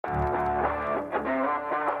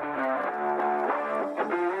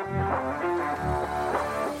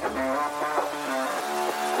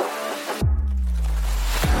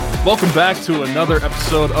Welcome back to another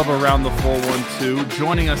episode of Around the 412.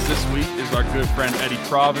 Joining us this week is our good friend Eddie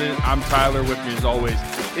Provident. I'm Tyler. With me as always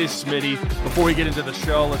is Smitty. Before we get into the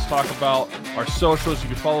show, let's talk about our socials. You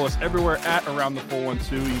can follow us everywhere at Around the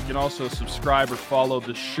 412. You can also subscribe or follow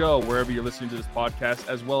the show wherever you're listening to this podcast,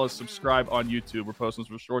 as well as subscribe on YouTube. We're posting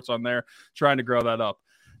some shorts on there, trying to grow that up.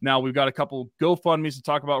 Now, we've got a couple GoFundMes to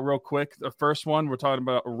talk about real quick. The first one, we're talking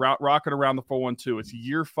about Rocking Around the 412. It's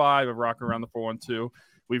year 5 of Rocking Around the 412.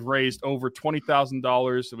 We've raised over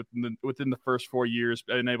 $20,000 within the first 4 years,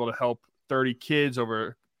 been able to help 30 kids,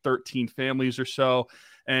 over 13 families or so.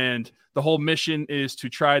 And the whole mission is to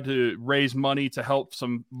try to raise money to help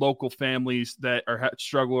some local families that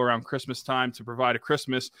struggle around Christmas time, to provide a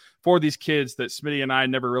Christmas for these kids that Smitty and I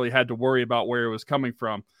never really had to worry about where it was coming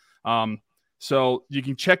from. So you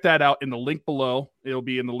can check that out in the link below. It'll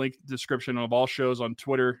be in the link description of all shows on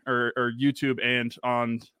Twitter or YouTube and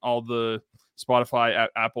on all the Spotify,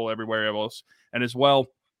 Apple, everywhere else. And as well,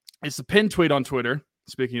 it's a pinned tweet on Twitter,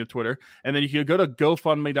 speaking of Twitter. And then you can go to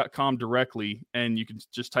GoFundMe.com directly, and you can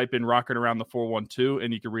just type in Rocking Around the 412,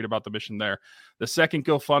 and you can read about the mission there. The second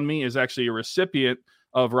GoFundMe is actually a recipient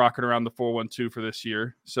of Rocking Around the 412 for this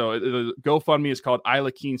year. So the GoFundMe is called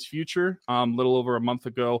Isla Keene's Future. A little over a month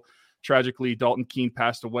ago, tragically, Dalton Keene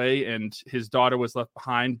passed away, and his daughter was left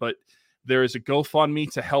behind, but there is a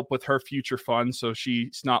GoFundMe to help with her future fund, so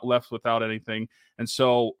she's not left without anything. And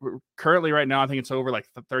so currently right now, I think it's over like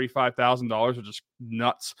 $35,000, which is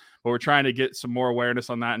nuts. But we're trying to get some more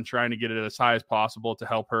awareness on that and trying to get it as high as possible to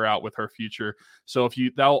help her out with her future. So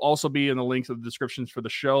that'll also be in the links of the descriptions for the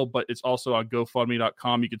show, but it's also on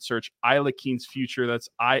GoFundMe.com. You can search Isla Keene's Future. That's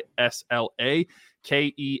ISLAKENE''S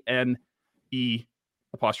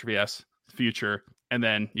Future. And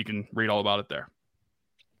then you can read all about it there.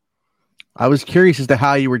 I was curious as to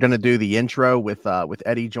how you were going to do the intro with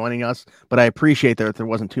Eddie joining us, but I appreciate that there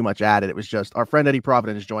wasn't too much added. It was just our friend Eddie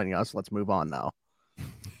Provident is joining us. Let's move on now.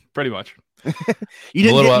 Pretty much. You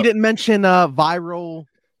didn't mention viral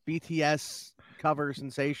BTS cover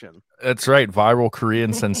sensation. That's right, viral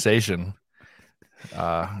Korean sensation.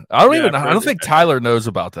 I don't think Tyler knows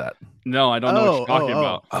about that. No, I don't know what you're talking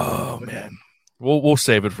about. Oh man, we'll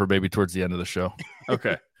save it for maybe towards the end of the show.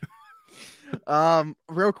 Okay.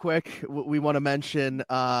 Real quick, we want to mention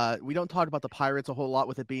we don't talk about the Pirates a whole lot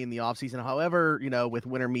with it being the off season. However, with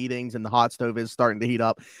winter meetings and the hot stove is starting to heat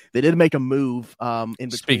up, they did make a move in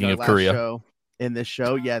between Speaking of last Korea. show in this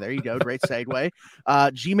show. Yeah, there you go. Great segue.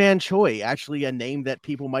 G-Man Choi, actually a name that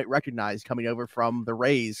people might recognize coming over from the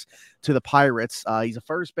Rays to the Pirates. He's a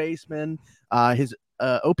first baseman. His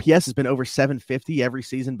OPS has been over 750 every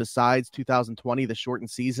season besides 2020, the shortened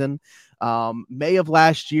season. May of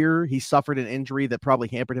last year, he suffered an injury that probably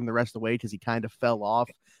hampered him the rest of the way because he kind of fell off.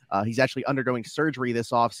 He's actually undergoing surgery this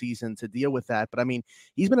offseason to deal with that. But, I mean,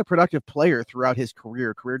 he's been a productive player throughout his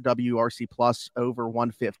career WRC plus over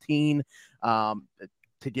 115. To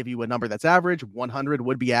give you a number that's average, 100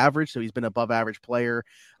 would be average. So he's been above average player.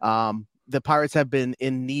 The Pirates have been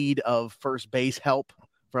in need of first base help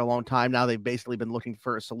for a long time now. They've basically been looking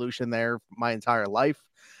for a solution there my entire life.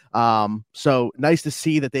 So nice to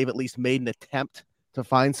see that they've at least made an attempt to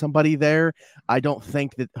find somebody there. I don't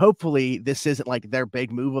think that, hopefully this isn't like their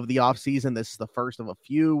big move of the offseason. This is the first of a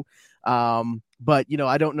few. But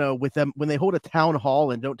I don't know with them when they hold a town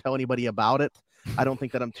hall and don't tell anybody about it. I don't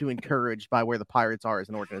think that I'm too encouraged by where the Pirates are as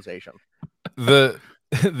an organization. The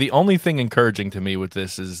only thing encouraging to me with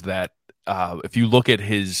this is that if you look at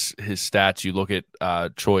his stats, you look at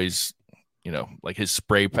Choi's, like his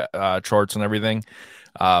spray charts and everything.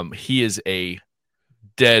 He is a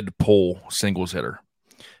dead pull singles hitter.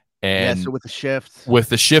 And so with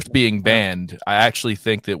the shift being banned, I actually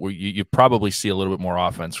think that you probably see a little bit more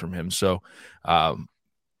offense from him. So I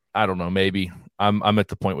don't know, maybe I'm at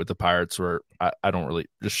the point with the Pirates where I don't really,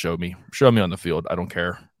 just show me on the field. I don't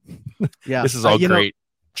care. Yeah, this is all great.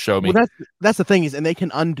 Show me. Well, that's the thing is, and they can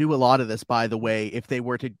undo a lot of this, by the way, if they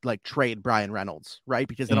were to like trade Bryan Reynolds, right?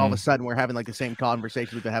 Because then all of a sudden we're having like the same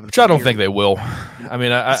conversation we've been having. Which I don't think they will. I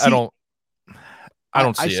mean, I don't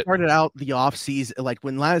see it. I started out the off season, like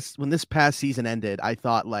when this past season ended, I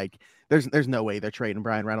thought like there's no way they're trading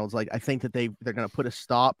Bryan Reynolds. Like I think that they're going to put a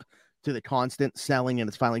stop to the constant selling, and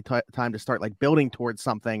it's finally time to start like building towards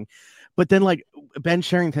something. But then like Ben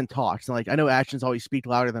Sherrington talks, and like I know actions always speak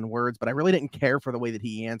louder than words, but I really didn't care for the way that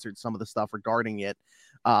he answered some of the stuff regarding it.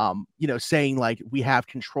 Saying like we have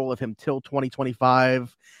control of him till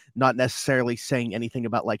 2025, not necessarily saying anything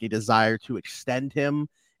about like a desire to extend him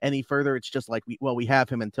any further. It's just like we have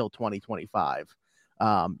him until 2025.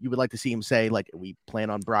 You would like to see him say, like, we plan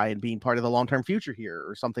on Bryan being part of the long-term future here,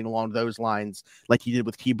 or something along those lines, like he did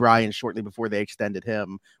with Key Bryan shortly before they extended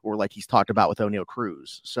him, or like he's talked about with O'Neal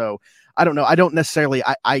Cruz. So I don't know. I don't necessarily,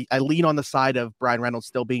 I lean on the side of Bryan Reynolds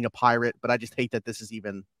still being a Pirate, but I just hate that this is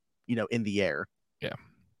even, in the air. Yeah.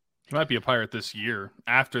 He might be a Pirate this year,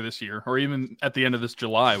 after this year, or even at the end of this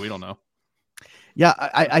July. We don't know. Yeah,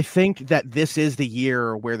 I think that this is the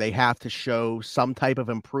year where they have to show some type of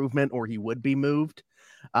improvement, or he would be moved.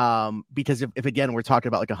 Because if again we're talking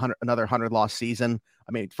about like another 100-loss season,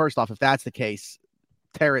 I mean, first off, if that's the case,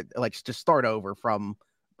 tear it, like, just start over from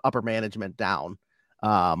upper management down,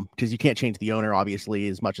 because you can't change the owner obviously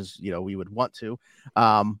as much as we would want to.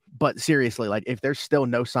 But seriously, like, if there's still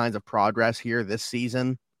no signs of progress here this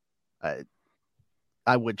season,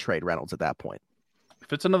 I would trade Reynolds at that point.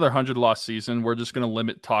 If it's another 100-loss season, we're just going to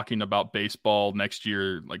limit talking about baseball next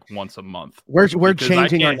year like once a month. We're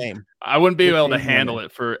changing our name. I wouldn't be able to handle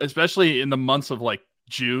it especially in the months of like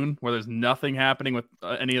June where there's nothing happening with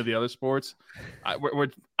any of the other sports. I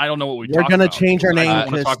don't know what we're going to change our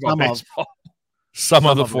name to talk about baseball. Some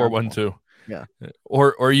of the 412. Yeah.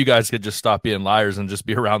 Or you guys could just stop being liars and just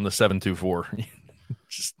be around the 724. I mean,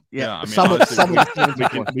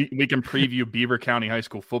 we can preview Beaver County High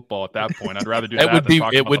School football at that point. I'd rather do that.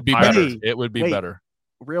 It would be better. It would be better.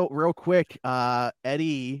 Real quick,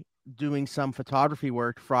 Eddie doing some photography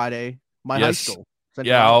work Friday. High school.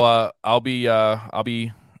 I'll be out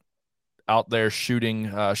there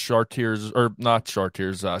shooting Central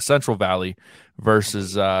Valley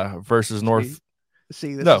versus North.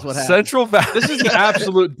 See, this is what happens. Central Valley. This is the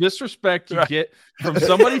absolute disrespect you get from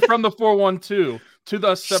somebody from the 412 to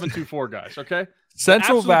the 724 guys, okay?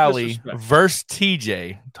 Central Valley versus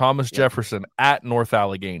TJ Thomas Jefferson at North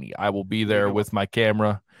Allegheny. I will be there with my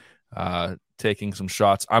camera taking some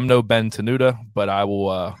shots. I'm no Ben Tenuta, but I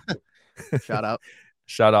will shout out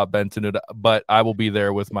Ben Tenuta, but I will be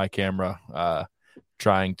there with my camera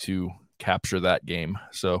trying to capture that game.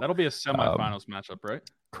 So that'll be a semifinals matchup, right?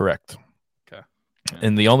 Correct. Yeah.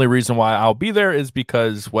 And the only reason why I'll be there is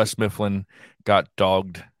because West Mifflin got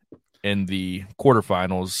dogged in the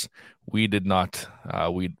quarterfinals. We did not.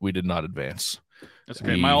 We did not advance. That's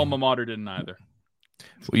okay. My alma mater didn't either.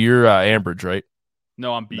 Well, you're Ambridge, right?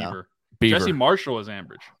 No, I'm Beaver. Beaver. Jesse Marshall is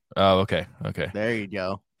Ambridge. Oh, okay. There you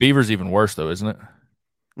go. Beaver's even worse, though, isn't it?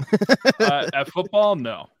 At football,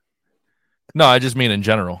 no. No, I just mean in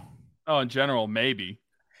general. Oh, in general, maybe.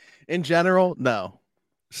 In general, no.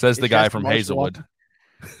 Says the guy from Hazelwood.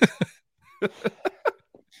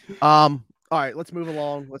 All right, let's move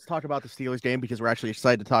along. Let's talk about the Steelers game because we're actually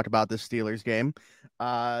excited to talk about this Steelers game.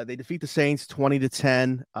 They defeat the Saints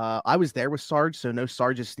 20-10. I was there with Sarge, so no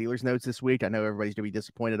Sarge's Steelers notes this week. I know everybody's going to be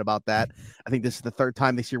disappointed about that. I think this is the third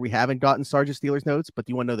time this year we haven't gotten Sarge's Steelers notes, but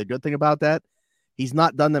do you want to know the good thing about that? He's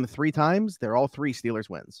not done them 3 times. They're all 3 Steelers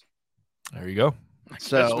wins. There you go.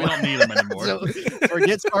 So we don't need them anymore. So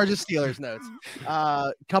forget Sarge's Steelers notes.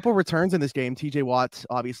 Couple returns in this game. TJ Watt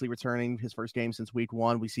obviously returning his first game since week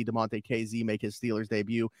 1. We see Demontae Kazee make his Steelers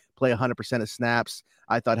debut, play 100% of snaps.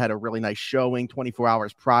 I thought had a really nice showing. 24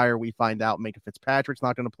 hours prior, we find out Minka Fitzpatrick's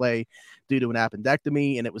not going to play due to an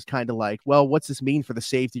appendectomy, and it was kind of like, well, what's this mean for the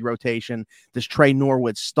safety rotation? Does Trey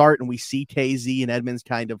Norwood start? And we see Kazee and Edmonds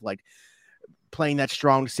kind of like playing that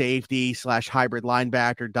strong safety / hybrid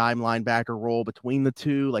linebacker, dime linebacker role between the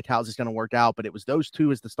two. Like, how's this going to work out? But it was those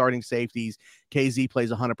two as the starting safeties. Kazee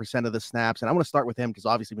plays 100% of the snaps. And I want to start with him because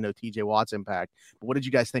obviously we know TJ Watt's impact. But what did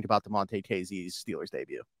you guys think about Demontae Kazee's Steelers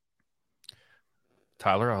debut?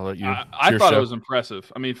 Tyler, I'll let you. I thought it was impressive.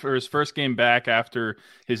 I mean, for his first game back after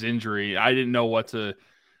his injury, I didn't know what to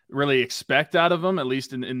really expect out of him, at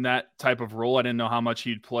least in that type of role. I didn't know how much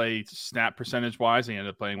he'd play snap percentage wise. He ended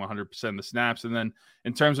up playing 100% of the snaps. And then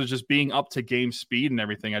in terms of just being up to game speed and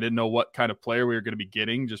everything, I didn't know what kind of player we were going to be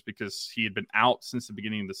getting just because he had been out since the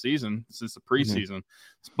beginning of the season, since the preseason.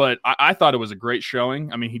 Mm-hmm. But I thought it was a great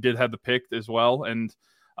showing. I mean, he did have the pick as well. And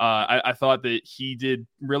I thought that he did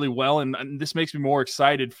really well. And this makes me more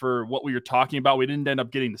excited for what we were talking about. We didn't end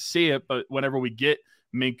up getting to see it, but whenever we get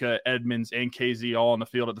Minka, Edmonds, and Kazee all on the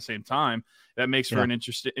field at the same time, that makes for an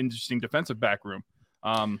interesting defensive back room.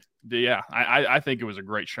 I think it was a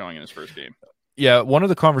great showing in his first game. Yeah, one of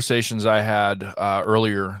the conversations I had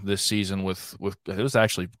earlier this season with it was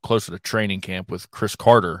actually closer to training camp with Chris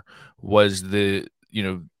Carter was it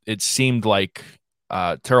seemed like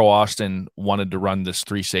Terrell Austin wanted to run this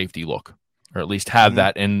 3 safety look, or at least have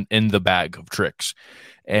that in the bag of tricks,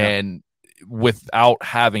 and without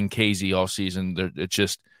having Kazee all season,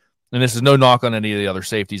 and this is no knock on any of the other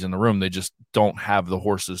safeties in the room. They just don't have the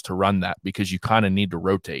horses to run that because you kind of need to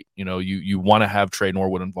rotate. You want to have Trey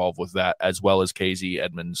Norwood involved with that, as well as Kazee,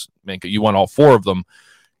 Edmonds, Minkah. You want all four of them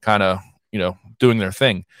kind of, doing their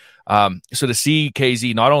thing. So to see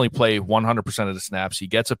Kazee not only play 100% of the snaps, he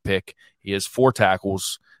gets a pick, he has 4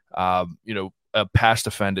 tackles, a pass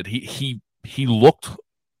defended. He looked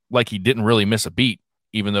like he didn't really miss a beat,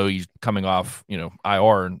 even though he's coming off,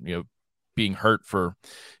 IR and, being hurt for,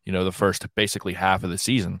 the first basically half of the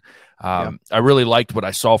season. I really liked what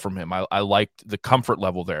I saw from him. I liked the comfort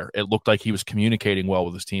level there. It looked like he was communicating well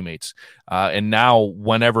with his teammates. And now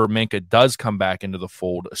whenever Minkah does come back into the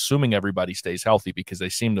fold, assuming everybody stays healthy, because they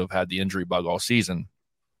seem to have had the injury bug all season,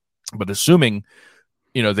 but assuming,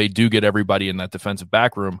 they do get everybody in that defensive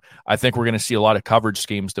back room, I think we're going to see a lot of coverage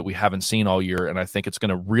schemes that we haven't seen all year. And I think it's going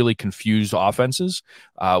to really confuse offenses,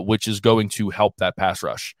 which is going to help that pass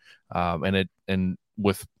rush. And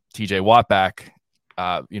with TJ Watt back,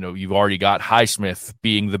 you've already got Highsmith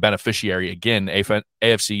being the beneficiary again,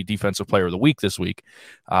 AFC Defensive Player of the Week this week.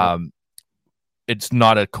 It's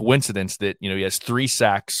not a coincidence that, he has 3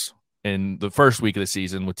 sacks in the first week of the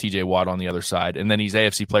season with TJ Watt on the other side. And then he's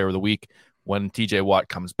AFC Player of the Week when TJ Watt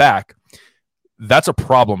comes back. That's a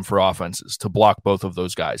problem for offenses to block both of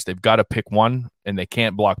those guys. They've got to pick one, and they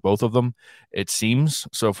can't block both of them, it seems,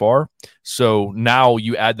 so far. So now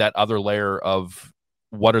you add that other layer of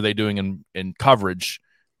what are they doing in coverage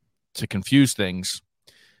to confuse things.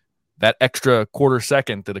 That extra quarter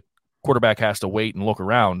second that a quarterback has to wait and look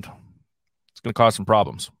around, it's going to cause some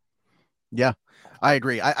problems. Yeah, I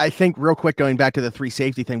agree. I think real quick, going back to the 3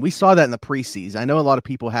 safety thing, we saw that in the preseason. I know a lot of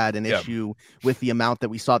people had an issue with the amount that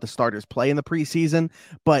we saw the starters play in the preseason,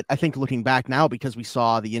 but I think looking back now, because we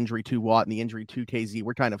saw the injury to Watt and the injury to Kazee,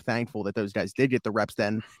 we're kind of thankful that those guys did get the reps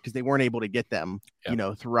then, because they weren't able to get them,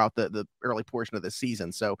 throughout the early portion of the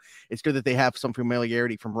season. So it's good that they have some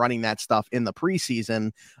familiarity from running that stuff in the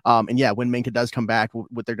preseason. And when Minkah does come back,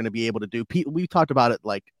 what they're going to be able to do, we talked about it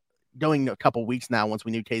like going a couple weeks now, once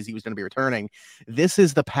we knew Kazee was going to be returning. This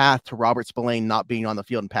is the path to Robert Spillane not being on the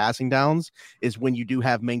field and passing downs, is when you do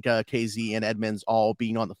have Minkah, Kazee, and Edmonds all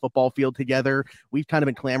being on the football field together. We've kind of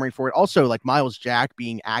been clamoring for it. Also, like Miles Jack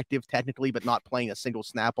being active technically, but not playing a single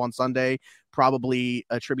snap on Sunday, probably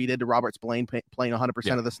attributed to Robert Spillane playing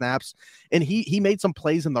 100% of the snaps. And he made some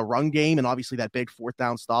plays in the run game, and obviously that big 4th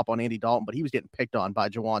down stop on Andy Dalton, but he was getting picked on by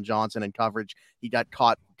Jawan Johnson in coverage. He got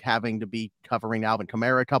caught having to be covering Alvin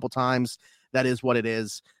Kamara a couple times. That is what it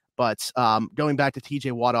is. But going back to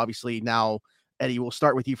TJ Watt, obviously now, Eddie, we'll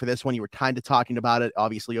start with you for this one. You were kind of talking about it,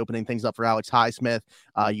 obviously opening things up for Alex Highsmith.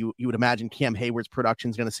 You would imagine Cam Hayward's production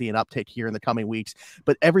is going to see an uptick here in the coming weeks.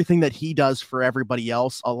 But everything that he does for everybody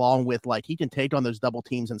else, along with he can take on those double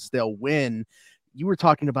teams and still win. You were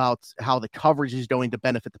talking about how the coverage is going to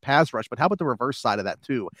benefit the pass rush, but how about the reverse side of that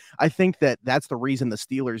too? I think that's the reason the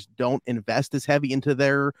Steelers don't invest as heavy into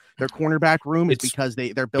their cornerback room, is because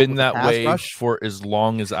they're built been with that pass way rush for as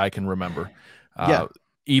long as I can remember.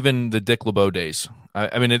 Even the Dick LeBeau days.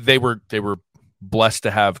 I mean, they were blessed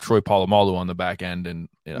to have Troy Polamalu on the back end, and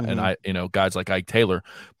and guys like Ike Taylor.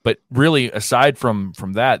 But really, aside from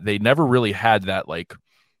that, they never really had that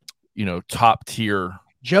top tier.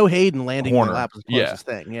 Joe Hayden landing corner. in the lap was the closest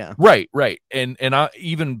thing. Yeah. Right. And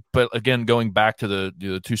but again, going back to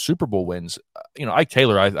the 2 Super Bowl wins, Ike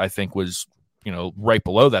Taylor, I think was, right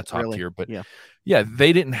below that top tier, but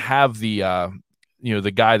they didn't have the,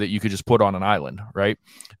 the guy that you could just put on an island, right?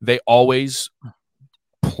 They always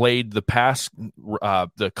played the pass,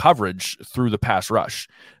 the coverage through the pass rush.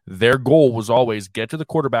 Their goal was always get to the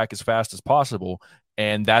quarterback as fast as possible.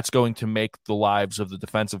 And that's going to make the lives of the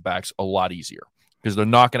defensive backs a lot easier, because they're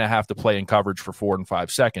not going to have to play in coverage for 4 and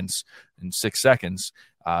 5 seconds and 6 seconds.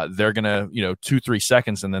 They're going to, 2-3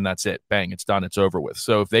 seconds, and then that's it. Bang, it's done. It's over with.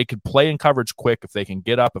 So if they could play in coverage quick, if they can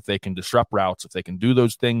get up, if they can disrupt routes, if they can do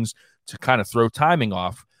those things to kind of throw timing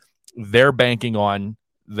off, they're banking on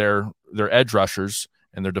their edge rushers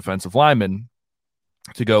and their defensive linemen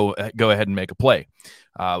to go ahead and make a play.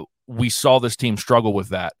 We saw this team struggle with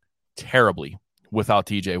that terribly without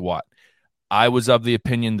TJ Watt. I was of the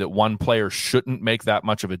opinion that one player shouldn't make that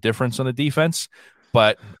much of a difference on the defense,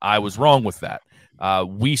 but I was wrong with that.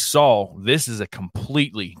 We saw this is a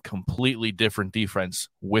completely different defense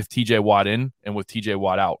with TJ Watt in and with TJ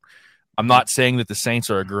Watt out. I'm not saying that the Saints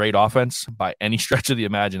are a great offense by any stretch of the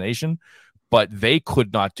imagination, but they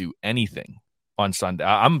could not do anything on Sunday.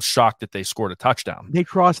 I'm shocked that they scored a touchdown. They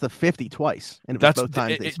crossed the 50 twice, and it was both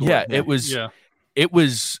times they scored. It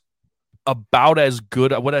was about as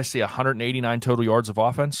good. What did I say? 189 total yards of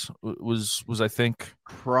offense was I think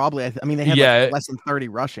probably. I mean, they had less than 30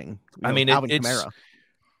 rushing. I mean, Alvin Kamara.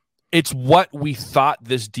 it's what we thought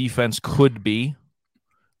this defense could be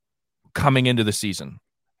coming into the season.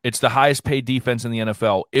 It's the highest paid defense in the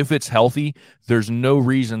NFL. If it's healthy, there's no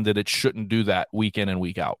reason that it shouldn't do that week in and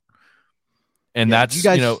week out. And that's,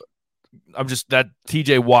 I'm just, that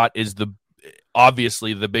TJ Watt is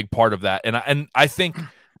obviously the big part of that. And I think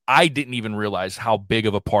I didn't even realize how big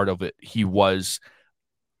of a part of it he was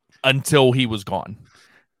until he was gone.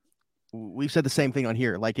 We've said the same thing on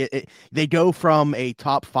here. Like they go from a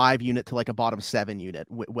top 5 unit to like a bottom 7 unit,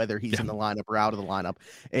 whether he's in the lineup or out of the lineup.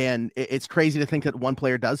 And it's crazy to think that one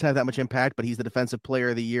player does have that much impact, but he's the defensive player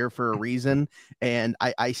of the year for a reason. And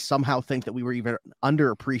I somehow think that we were even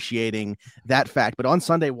underappreciating that fact. But on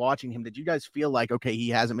Sunday watching him, did you guys feel like, okay, he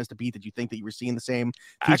hasn't missed a beat? Did you think that you were seeing the same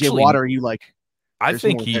TJ Watt? Or are you like, I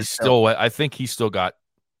think he's still got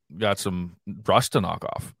some rust to knock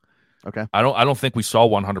off. Okay. I don't think we saw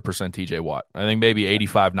 100% TJ Watt. I think maybe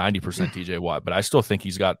 85, 90% TJ Watt, but I still think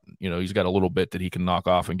he's got a little bit that he can knock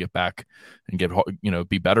off and get back and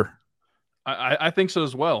be better. I think so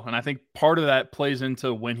as well. And I think part of that plays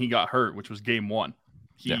into when he got hurt, which was game 1.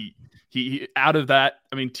 He out of that,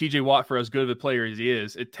 I mean, TJ Watt, for as good of a player as he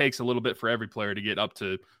is, it takes a little bit for every player to get up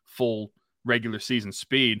to full regular season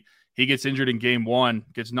speed. He gets injured in game 1,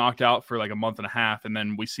 gets knocked out for like a month and a half, and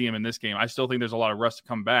then we see him in this game. I still think there's a lot of rust to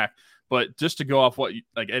come back. But just to go off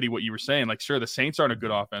Eddie, what you were saying, like, sure, the Saints aren't a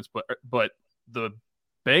good offense, but the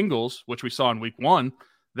Bengals, which we saw in week 1,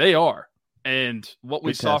 they are. And what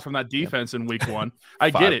we saw from that defense in week 1, I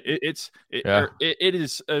get it. It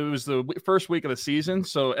was the first week of the season,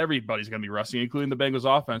 so everybody's going to be rusty, including the Bengals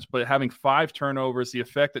offense. But having 5 turnovers, the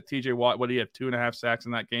effect that TJ Watt, what did he have, 2.5 sacks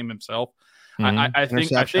in that game himself? Mm-hmm. I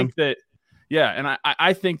think that, and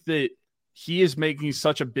I think that he is making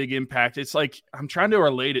such a big impact. It's like, I'm trying to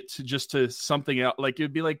relate it to something else. Like,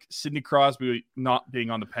 it'd be like Sidney Crosby not being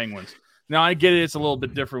on the Penguins. Now, I get it. It's a little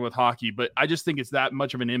bit different with hockey, but I just think it's that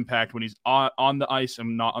much of an impact when he's on the ice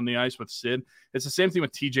and not on the ice with Sid. It's the same thing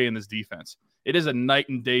with TJ in this defense. It is a night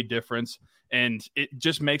and day difference, and it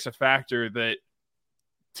just makes a factor that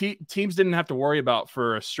teams didn't have to worry about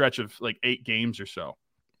for a stretch of like 8 games or so.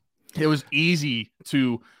 It was easy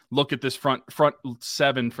to look at this front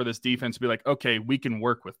 7 for this defense and be like, okay, we can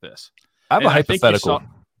work with this. I have a hypothetical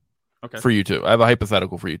for you too.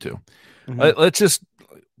 Mm-hmm. Let's just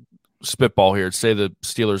spitball here. Say the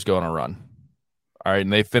Steelers go on a run. All right,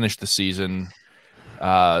 and they finish the season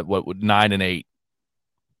 9-8,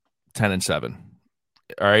 10-7.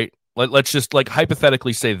 All right. Let's just like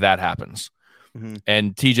hypothetically say that happens. Mm-hmm.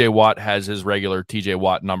 And TJ Watt has his regular TJ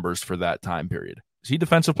Watt numbers for that time period. Is he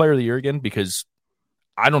defensive player of the year again? Because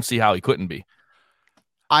I don't see how he couldn't be.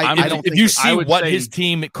 If you see what his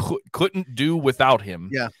team couldn't do without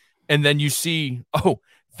him, and then you see,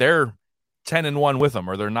 they're 10-1 with him,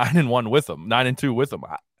 or they're 9-1 with him, 9-2 with him.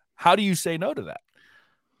 How do you say no to that?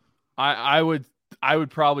 I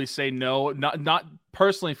would probably say no, not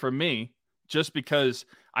personally for me, just because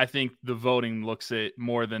I think the voting looks at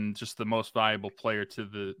more than just the most valuable player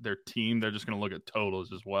to their team. They're just going to look at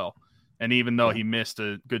totals as well. And even though he missed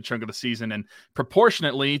a good chunk of the season, and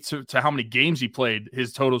proportionately to how many games he played,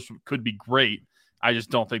 his totals could be great. I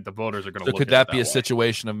just don't think the voters are going to look at it that way. Could that be a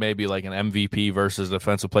situation of maybe like an MVP versus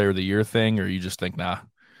defensive player of the year thing, or you just think, nah?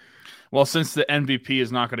 Well, since the MVP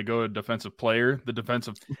is not going to go to defensive player, the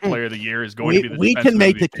defensive player of the year is going to be the we can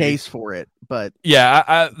make MVP. The case for it, but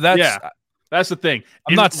that's the thing.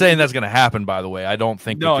 I'm not saying that's going to happen, by the way. I don't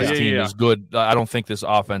think this team is good. I don't think this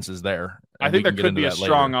offense is there. I think there could be a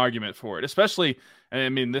strong argument for it, especially, I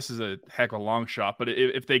mean, this is a heck of a long shot, but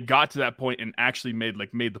if they got to that point and actually made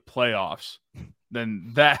the playoffs,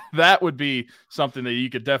 then that would be something that you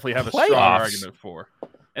could definitely have a strong argument for.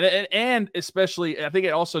 And especially, I think it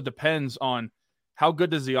also depends on how good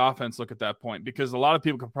does the offense look at that point, because a lot of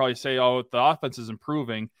people could probably say, if the offense is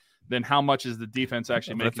improving, then how much is the defense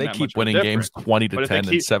actually making? If they keep winning games 20-10 and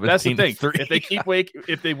 17-3, that's the thing.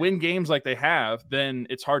 If they win games like they have, then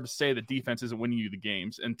it's hard to say the defense isn't winning you the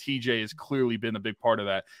games. And TJ has clearly been a big part of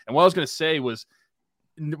that. And what I was going to say was,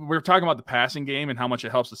 we're talking about the passing game and how much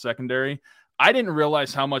it helps the secondary. I didn't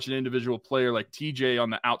realize how much an individual player like TJ on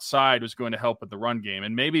the outside was going to help with the run game.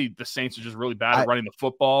 And maybe the Saints are just really bad at running the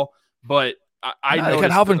football, but I know they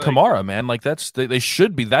got Alvin Kamara, man. Like that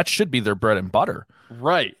should be their bread and butter,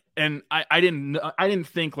 right? And I didn't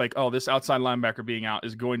think like, this outside linebacker being out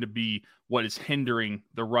is going to be what is hindering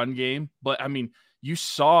the run game. But I mean, you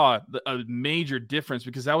saw a major difference,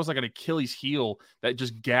 because that was like an Achilles heel that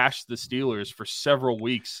just gashed the Steelers for several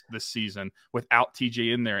weeks this season without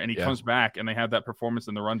TJ in there. And he comes back and they have that performance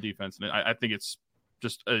in the run defense. And I think it's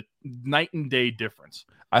just a night and day difference.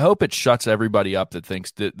 I hope it shuts everybody up that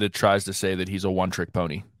thinks that tries to say that he's a one-trick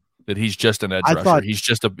pony. that he's just an edge rusher. He's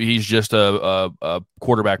just a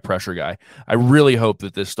quarterback pressure guy. I really hope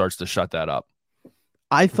that this starts to shut that up.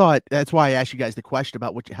 I thought that's why I asked you guys the question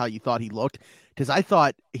about how you thought he looked, because I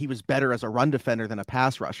thought he was better as a run defender than a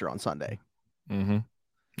pass rusher on Sunday. Mm-hmm.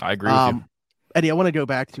 I agree with you. Eddie, I want to go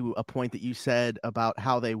back to a point that you said about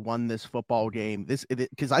how they won this football game.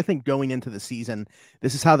 Because I think going into the season,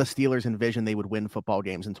 this is how the Steelers envisioned they would win football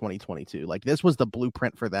games in 2022. Like, this was the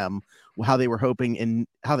blueprint for them, how they were hoping and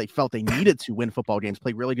how they felt they needed to win football games,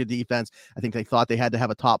 play really good defense. I think they thought they had to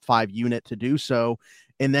have a top 5 unit to do so.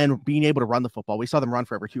 And then being able to run the football. We saw them run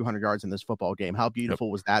for over 200 yards in this football game. How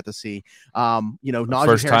beautiful was that to see? Najee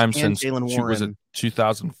first Harris time since Jalen Warren. Was it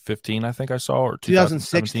 2015? I think I saw, or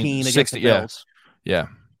 2016 against the Bills. Yeah.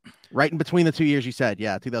 Right in between the 2 years, you said,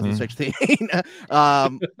 2016.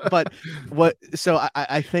 So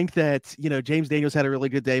I think that, James Daniels had a really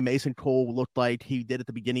good day. Mason Cole looked like he did at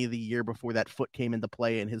the beginning of the year before that foot came into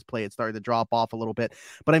play and his play had started to drop off a little bit.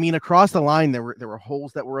 But I mean, across the line, there were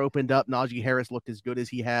holes that were opened up. Najee Harris looked as good as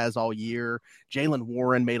he has all year. Jalen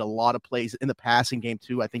Warren made a lot of plays in the passing game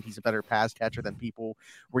too. I think he's a better pass catcher than people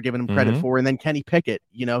were giving him credit for. And then Kenny Pickett,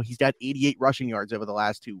 he's got 88 rushing yards over the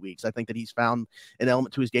last 2 weeks. I think that he's found an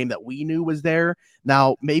element to his game that we knew was there.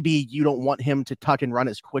 Now, maybe you don't want him to tuck and run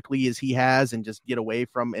as quickly as he has and just get away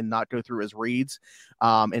from and not go through his reads.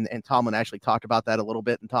 And Tomlin actually talked about that a little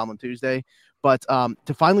bit in Tomlin Tuesday. But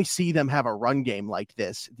to finally see them have a run game like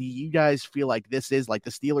this, do you guys feel like this is like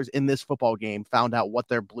the Steelers in this football game found out what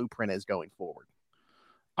their blueprint is going forward?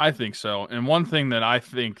 I think so. And one thing that I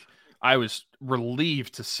think I was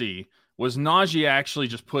relieved to see was Najee actually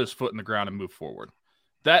just put his foot in the ground and move forward.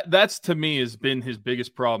 That's to me has been his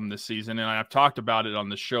biggest problem this season, and I've talked about it on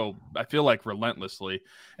the show, I feel like relentlessly,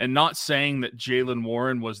 and not saying that Jalen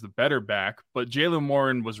Warren was the better back, but Jalen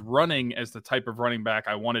Warren was running as the type of running back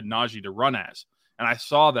I wanted Najee to run as, and I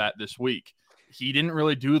saw that this week. He didn't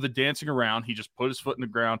really do the dancing around. He just put his foot in the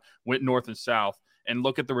ground, went north and south, and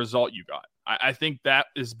look at the result you got. I think that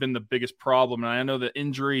has been the biggest problem, and I know the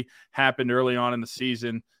injury happened early on in the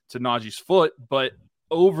season to Najee's foot, but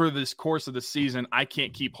over this course of the season, I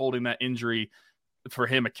can't keep holding that injury for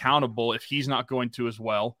him accountable if he's not going to as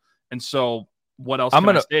well. And so what else I'm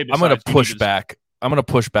going to push back. I'm going to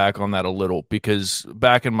push back on that a little, because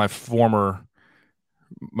back in my former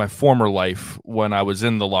life, when I was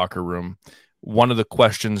in the locker room, one of the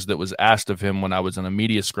questions that was asked of him when I was in a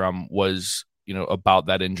media scrum was, about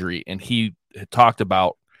that injury. And he had talked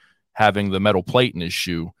about having the metal plate in his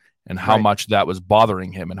shoe and how much that was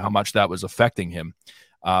bothering him and how much that was affecting him.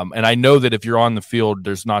 And I know that if you're on the field,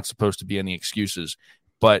 there's not supposed to be any excuses.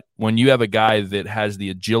 But when you have a guy that has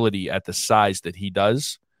the agility at the size that he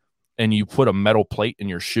does, and you put a metal plate in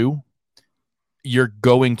your shoe, you're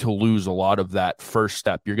going to lose a lot of that first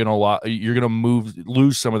step. You're going to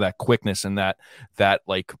lose some of that quickness and that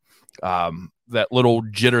little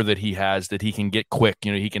jitter that he has, that he can get quick.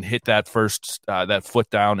 He can hit that first that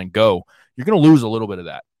foot down and go. You're going to lose a little bit of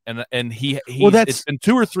that. And it's been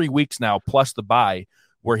 2 or 3 weeks now, plus the bye,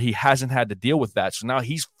 where he hasn't had to deal with that. So now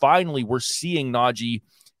we're seeing Najee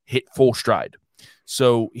hit full stride.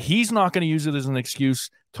 So he's not going to use it as an excuse.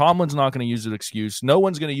 Tomlin's not going to use it as an excuse. No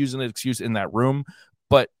one's going to use an excuse in that room.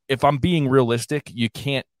 But if I'm being realistic, you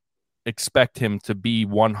can't expect him to be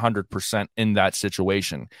 100% in that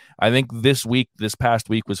situation. I think this past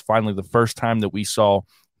week was finally the first time that we saw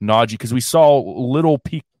Najee, because we saw little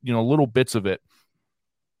bits of it,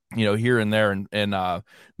 here and there, and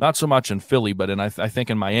not so much in Philly, but I think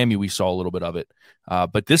in Miami we saw a little bit of it.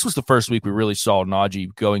 But this was the first week we really saw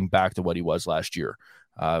Najee going back to what he was last year.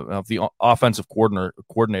 If the offensive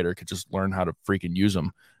coordinator could just learn how to freaking use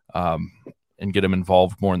him and get him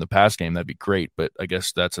involved more in the pass game, that'd be great. But I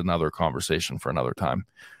guess that's another conversation for another time.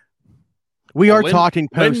 We are talking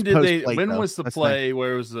post. When was the play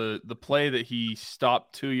where it was the play that he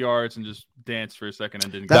stopped 2 yards and just danced for a second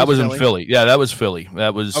and didn't? That was in Philly. Yeah, that was Philly.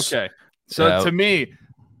 That was okay. So to me,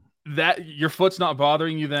 that your foot's not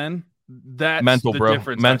bothering you then. That's mental, the bro.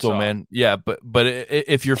 Difference mental, man. Yeah, but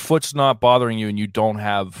if your foot's not bothering you and you don't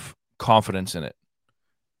have confidence in it,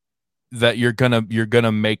 that you're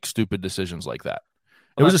gonna make stupid decisions like that.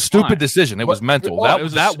 It was a stupid decision. It was mental.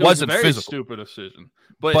 That wasn't a very physical. Stupid decision.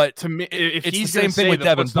 But to me, if it's he's the same thing with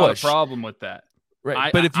Devin Bush, not a problem with that,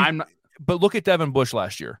 right? But look at Devin Bush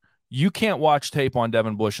last year. You can't watch tape on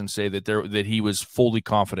Devin Bush and say that he was fully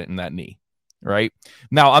confident in that knee, right?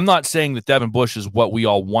 Now, I'm not saying that Devin Bush is what we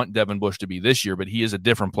all want Devin Bush to be this year, but he is a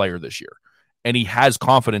different player this year, and he has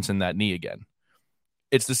confidence in that knee again.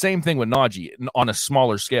 It's the same thing with Najee on a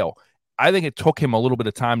smaller scale. I think it took him a little bit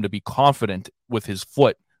of time to be confident with his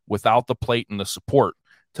foot without the plate and the support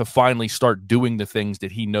to finally start doing the things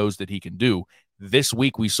that he knows that he can do. This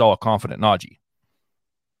week we saw a confident Najee.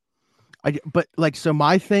 So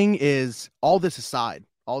my thing is all this aside,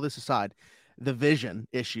 the vision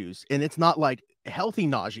issues, and it's not like healthy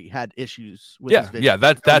Najee had issues with his vision. Yeah,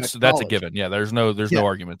 that's a given. Yeah, there's no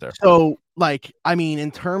argument there. So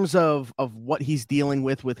in terms of what he's dealing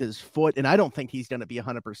with his foot, and I don't think he's going to be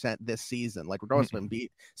 100% this season. Like regardless of him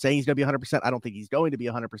saying he's going to be 100%, I don't think he's going to be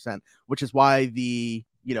 100%, which is why the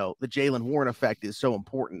Jaylen Warren effect is so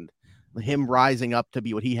important. Him rising up to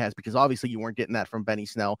be what he has, because obviously you weren't getting that from Benny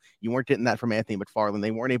Snell. You weren't getting that from Anthony McFarland.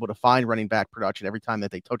 They weren't able to find running back production every time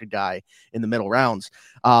that they took a guy in the middle rounds.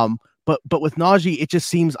 But with Najee, it just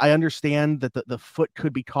seems, I understand that the foot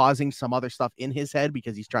could be causing some other stuff in his head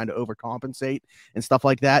because he's trying to overcompensate and stuff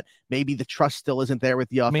like that. Maybe the trust still isn't there with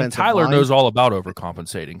the offensive Tyler line. knows all about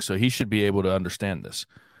overcompensating, so he should be able to understand this.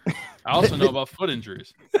 I also know about foot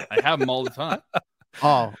injuries. I have them all the time.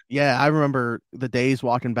 Oh, yeah. I remember the days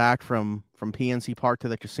walking back from PNC Park to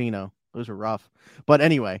the casino. Those were rough. But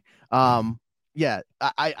anyway,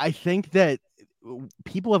 I think that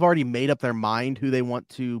people have already made up their mind who they want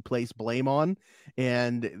to place blame on,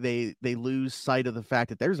 and they lose sight of the fact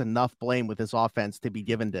that there's enough blame with this offense to be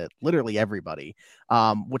given to literally everybody,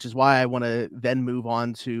 which is why I want to then move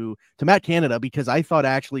on to Matt Canada, because I thought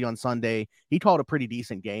actually on Sunday he called a pretty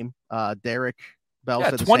decent game. Derek Bell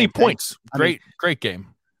said 20 points. Great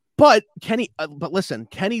game. But listen,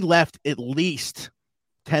 Kenny left at least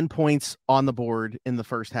 10 points on the board in the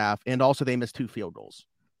first half, and also they missed 2 field goals.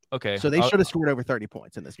 Okay. So they should have scored over 30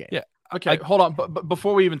 points in this game. Yeah. Okay, hold on. But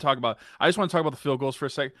before we even talk about it, I just want to talk about the field goals for a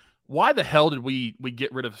second. Why the hell did we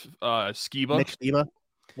get rid of Skiba? Nick Skiba?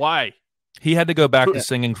 Why? He had to go back to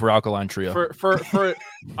singing for Alkaline Trio. For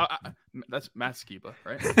that's Matt Skiba,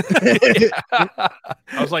 right?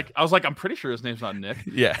 I was like, I'm pretty sure his name's not Nick.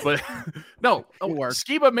 Yeah, but no,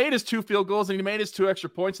 Skiba made his 2 field goals and he made his 2 extra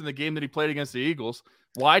points in the game that he played against the Eagles.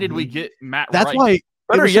 Why did we get Matt? That's Wright? why.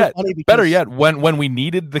 Better yet, when we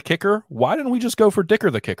needed the kicker, why didn't we just go for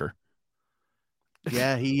Dicker the kicker?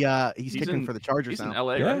 Yeah, he's kicking for the Chargers now. In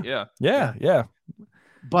LA, right? Yeah.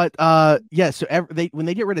 But so when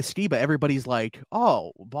they get rid of Skiba, everybody's like,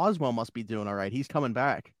 "Oh, Boswell must be doing all right. He's coming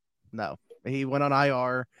back." No, he went on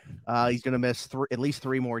IR. He's going to miss at least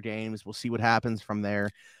 3 more games. We'll see what happens from there.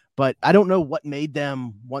 But I don't know what made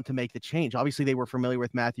them want to make the change. Obviously, they were familiar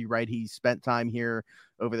with Matthew Wright. He spent time here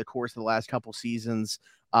over the course of the last couple seasons.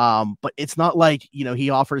 But it's not like, he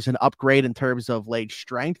offers an upgrade in terms of leg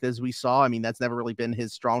strength, as we saw. I mean, that's never really been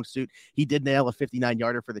his strong suit. He did nail a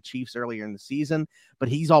 59-yarder for the Chiefs earlier in the season, but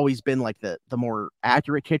he's always been like the more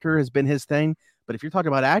accurate kicker has been his thing. But if you're talking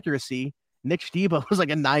about accuracy, Nick Skiba was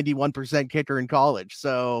like a 91% kicker in college.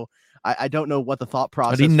 So I don't know what the thought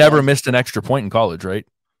process But he never missed an extra point in college, right?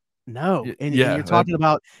 No. And you're talking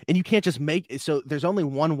about, and you can't just so there's only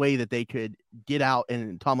one way that they could get out,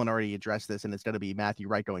 and Tomlin already addressed this, and it's going to be Matthew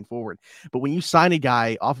Wright going forward. But when you sign a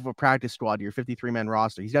guy off of a practice squad to your 53-man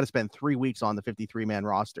roster, he's got to spend 3 weeks on the 53-man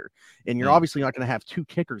roster. And you're obviously not going to have 2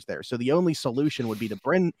 kickers there. So the only solution would be to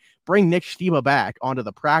bring Nick Skiba back onto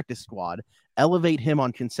the practice squad, elevate him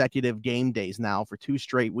on consecutive game days now for 2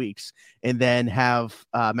 straight weeks, and then have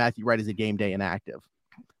Matthew Wright as a game day inactive.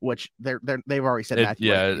 Which they've already said.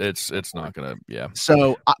 It's not gonna. Yeah.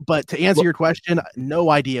 So, but to answer your question, no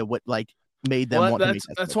idea what made them want to make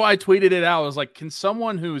that. That's why I tweeted it out. I was like, can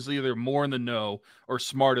someone who's either more in the know or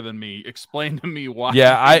smarter than me explain to me why?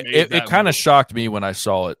 Yeah, it kind of shocked me when I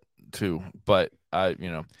saw it too. But I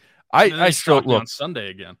still look on Sunday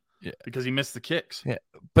again. Yeah, because he missed the kicks. Yeah,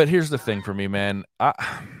 but here's the thing for me, man. I'm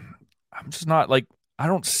just not I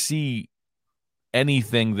don't see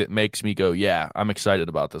anything that makes me go, yeah, I'm excited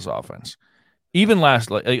about this offense. Even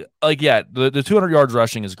the 200 yards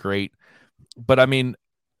rushing is great, but I mean,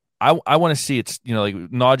 I want to see it's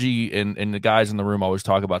Najee and the guys in the room always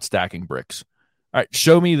talk about stacking bricks. All right,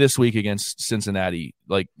 show me this week against Cincinnati,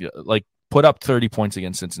 put up 30 points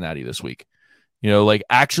against Cincinnati this week.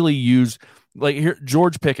 Actually use here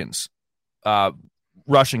George Pickens,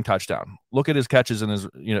 rushing touchdown. Look at his catches and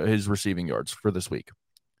his receiving yards for this week.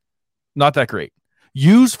 Not that great.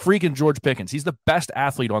 Use freaking George Pickens. He's the best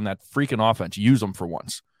athlete on that freaking offense. Use him for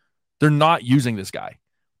once. They're not using this guy.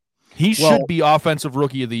 He should be offensive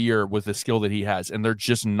rookie of the year with the skill that he has, and they're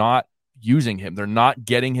just not using him. They're not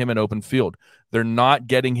getting him an open field. They're not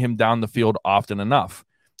getting him down the field often enough.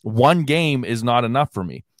 1 game is not enough for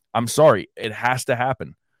me. I'm sorry. It has to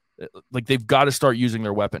happen. They've got to start using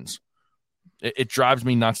their weapons. It drives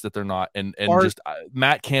me nuts that they're not. And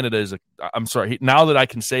Matt Canada is I'm sorry. Now that I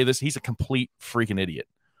can say this, he's a complete freaking idiot.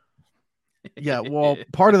 Yeah, well,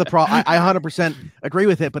 part of the problem, I 100% agree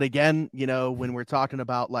with it. But again, when we're talking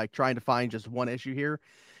about like trying to find just one issue here,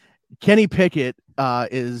 Kenny Pickett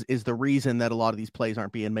is the reason that a lot of these plays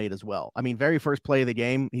aren't being made as well. I mean, very first play of the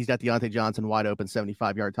game, he's got Demontae Johnson wide open,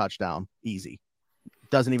 75-yard touchdown, easy.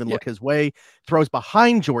 Doesn't even look his way, throws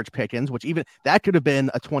behind George Pickens, which even that could have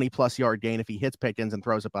been a 20+ yard gain if he hits Pickens and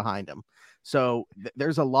throws it behind him. So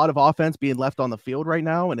there's a lot of offense being left on the field right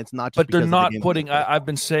now, and it's not just. But they're not putting. I've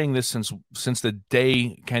been saying this since the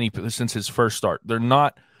day since his first start. They're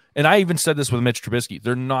not, and I even said this with Mitch Trubisky.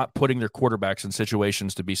 They're not putting their quarterbacks in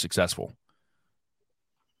situations to be successful.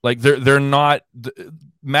 Like they're not.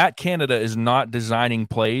 Matt Canada is not designing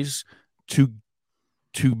plays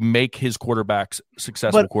to make his quarterbacks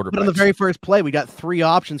successful quarterbacks. But on the very first play, we got 3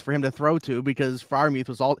 options for him to throw to because Freiermuth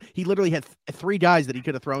was he literally had 3 guys that he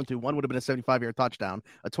could have thrown to. One would have been a 75-yard touchdown,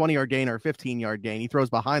 a 20-yard gain, or a 15-yard gain. He throws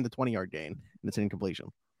behind the 20-yard gain, and it's an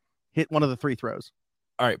incompletion. Hit one of the 3 throws.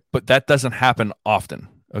 All right, but that doesn't happen often,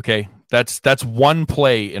 okay? That's one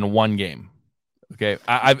play in one game. Okay,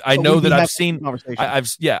 I know that I've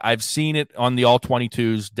seen it on the all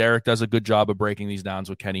 22s. Derek does a good job of breaking these down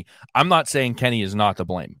with Kenny. I'm not saying Kenny is not to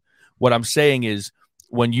blame. What I'm saying is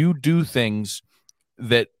when you do things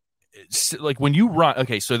that, like when you run,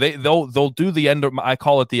 okay, so they'll do the end. I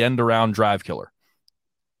call it the end around drive killer,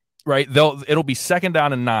 right? It'll be 2nd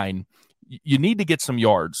down and 9. You need to get some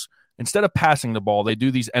yards. Instead of passing the ball, they do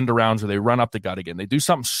these end arounds where they run up the gut again. They do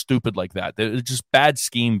something stupid like that. It's just bad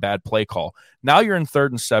scheme, bad play call. Now you're in 3rd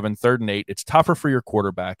and 7, 3rd and 8. It's tougher for your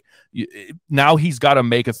quarterback. Now he's got to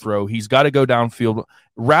make a throw. He's got to go downfield.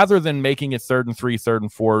 Rather than making it 3rd and 3, 3rd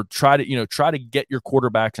and 4, try to get your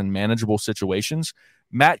quarterbacks in manageable situations.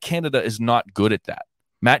 Matt Canada is not good at that.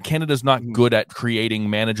 Matt Canada is not good at creating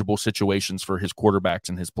manageable situations for his quarterbacks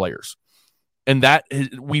and his players. And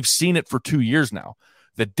we've seen it for 2 years now.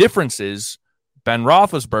 The difference is Ben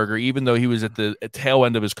Roethlisberger, even though he was at the tail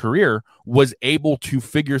end of his career, was able to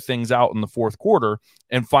figure things out in the 4th quarter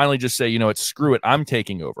and finally just say, screw it, I'm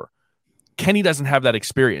taking over. Kenny doesn't have that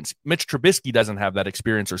experience. Mitch Trubisky doesn't have that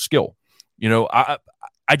experience or skill. I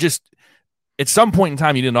just, at some point in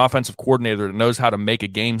time, you need an offensive coordinator that knows how to make a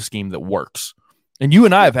game scheme that works. And you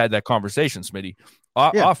and I have had that conversation, Smitty,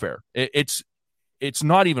 off air. It's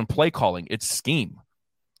not even play calling, it's scheme.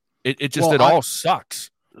 It all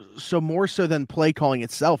sucks. So more so than play calling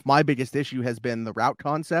itself, my biggest issue has been the route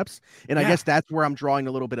concepts. And I guess that's where I'm drawing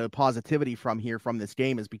a little bit of positivity from this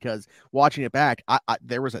game is because watching it back,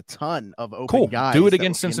 there was a ton of open guys. Do it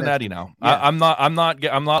against Cincinnati now. Yeah. I'm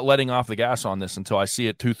not letting off the gas on this until I see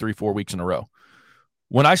it 2, 3, 4 weeks in a row.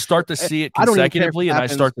 When I start to see it consecutively and I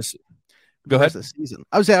start to see go ahead. The season.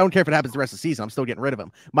 I would say I don't care if it happens the rest of the season. I'm still getting rid of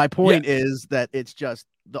him. My point is that it's just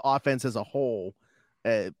the offense as a whole.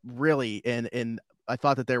 Really, and I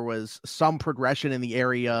thought that there was some progression in the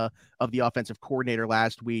area of the offensive coordinator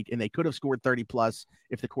last week, and they could have scored 30+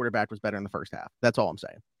 if the quarterback was better in the first half. That's all I'm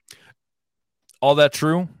saying. All that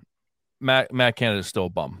true. Matt Canada is still a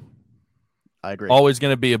bum. I agree. Always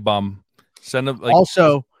going to be a bum. Send him.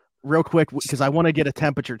 Also, real quick, because I want to get a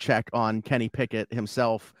temperature check on Kenny Pickett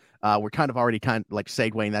himself. We're kind of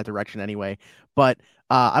segueing that direction anyway, but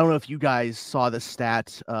I don't know if you guys saw the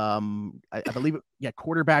stat. I believe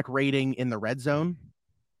quarterback rating in the red zone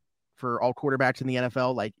for all quarterbacks in the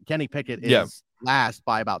NFL. Like Kenny Pickett is last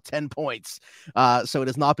by about 10 points. So it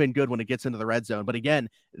has not been good when it gets into the red zone. But again,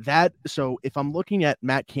 so if I'm looking at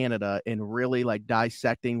Matt Canada and really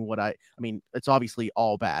dissecting what I mean, it's obviously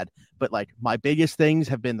all bad, but my biggest things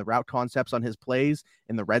have been the route concepts on his plays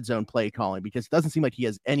and the red zone play calling, because it doesn't seem like he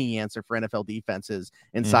has any answer for NFL defenses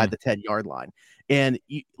inside the 10-yard line. And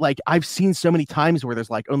I've seen so many times where there's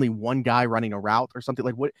only one guy running a route or something.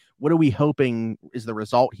 What are we hoping is the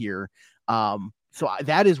result here? So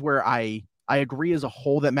that is where I agree as a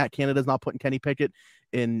whole that Matt Canada is not putting Kenny Pickett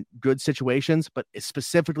in good situations, but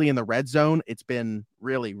specifically in the red zone, it's been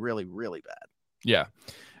really, really, really bad. Yeah.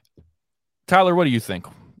 Tyler, what do you think?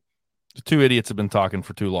 The 2 idiots have been talking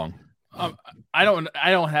for too long. I don't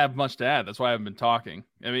have much to add. That's why I haven't been talking.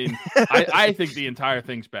 I mean, I think the entire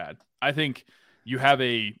thing's bad. I think you have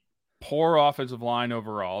a poor offensive line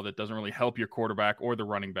overall that doesn't really help your quarterback or the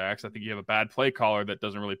running backs. I think you have a bad play caller that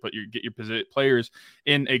doesn't really get your players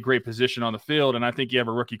in a great position on the field. And I think you have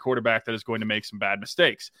a rookie quarterback that is going to make some bad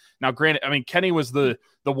mistakes. Now, granted, I mean, Kenny was the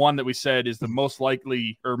one that we said is the most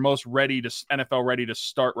likely or most ready to NFL ready to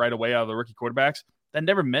start right away out of the rookie quarterbacks. That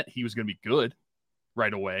never meant he was going to be good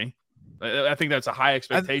right away. I think that's a high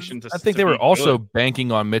expectation. I think they were also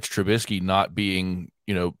banking on Mitch Trubisky not being,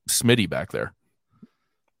 Smitty back there.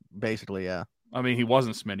 Basically, yeah. I mean, he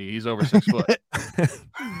wasn't Smitty. He's over 6 foot.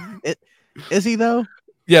 Is he though?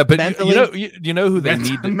 Yeah, but mentally, you know who they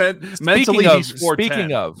need. Mentally, he's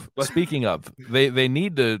 4'10". Speaking of, they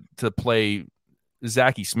need to play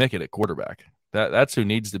Zachy Smickett at quarterback. That's who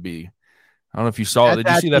needs to be. I don't know if you saw it. Did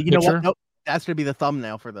you see that picture? Nope, that's going to be the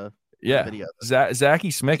thumbnail for the video. Zachy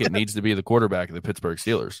Smickett needs to be the quarterback of the Pittsburgh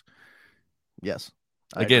Steelers. Yes.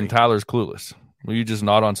 Again, Tyler's clueless. Will you just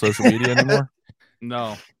not on social media anymore?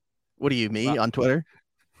 No. What do you mean on Twitter?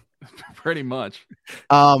 Pretty much.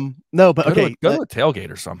 No, but okay. Go to a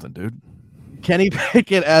tailgate or something, dude. Kenny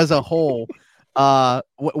Pickett as a whole,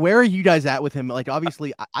 where are you guys at with him? Like,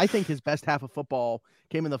 obviously, I think his best half of football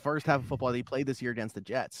came in the first half of football that he played this year against the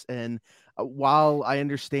Jets. And while I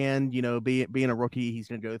understand, being a rookie, he's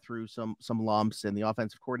going to go through some lumps, and the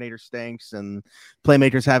offensive coordinator stinks, and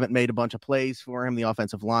playmakers haven't made a bunch of plays for him. The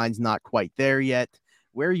offensive line's not quite there yet.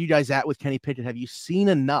 Where are you guys at with Kenny Pickett? Have you seen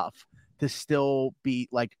enough to still be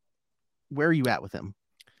like, where are you at with him?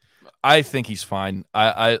 I think he's fine.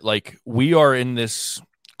 I like, we are in this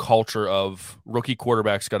culture of rookie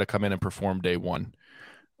quarterbacks got to come in and perform day one.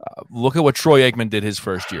 Look at what Troy Aikman did his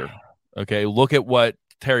first year. Okay. Look at what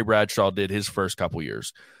Terry Bradshaw did his first couple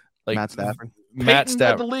years. Like Matt Stafford. Peyton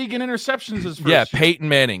led the league in interceptions his first year. Peyton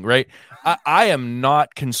Manning, right? I am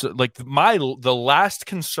not concerned. Like the last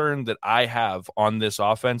concern that I have on this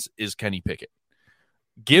offense is Kenny Pickett.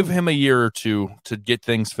 Give him a year or two to get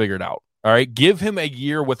things figured out. All right. Give him a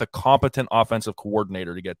year with a competent offensive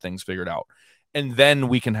coordinator to get things figured out. And then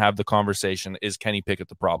we can have the conversation. Is Kenny Pickett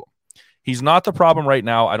the problem? He's not the problem right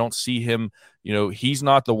now. I don't see him. He's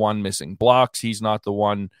not the one missing blocks. He's not the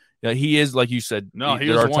one. He is, like you said. No, he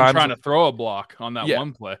was the one trying to throw a block on that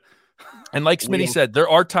one play. And like Smitty said, there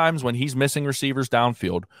are times when he's missing receivers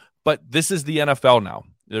downfield, but this is the NFL now.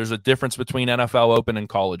 There's a difference between NFL open and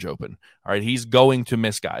college open. All right. He's going to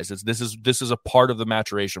miss guys. This is a part of the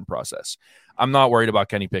maturation process. I'm not worried about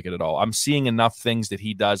Kenny Pickett at all. I'm seeing enough things that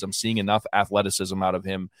he does. I'm seeing enough athleticism out of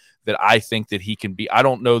him that I think that he can be. I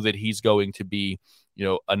don't know that he's going to be,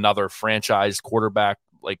 another franchise quarterback,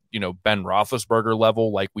 like, Ben Roethlisberger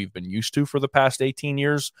level, like we've been used to for the past 18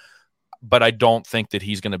 years. But I don't think that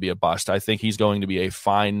he's going to be a bust. I think he's going to be a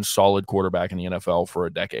fine, solid quarterback in the NFL for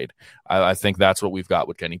a decade. I think that's what we've got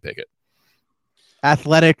with Kenny Pickett.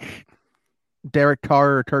 Athletic Derek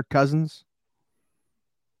Carr or Kirk Cousins?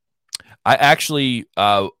 I actually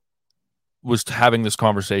was having this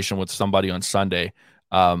conversation with somebody on Sunday.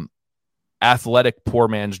 Athletic poor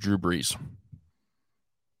man's Drew Brees.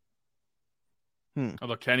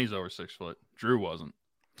 Although Kenny's over 6 foot. Drew wasn't.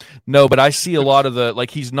 No, but I see a lot of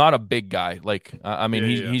he's not a big guy. Like,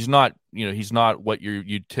 he's not, he's not what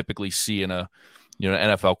you typically see in a,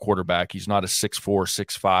 an NFL quarterback. He's not a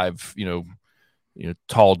 6'4", 6'5",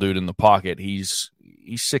 tall dude in the pocket. He's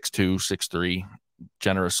 6'2", 6'3",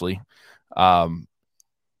 generously.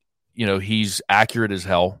 He's accurate as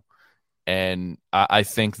hell. And I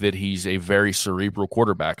think that he's a very cerebral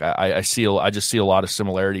quarterback. I just see a lot of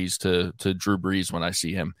similarities to Drew Brees when I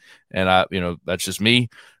see him. And that's just me,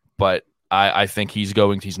 but I think he's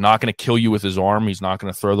not going to kill you with his arm. He's not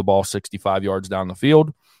going to throw the ball 65 yards down the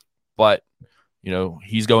field, but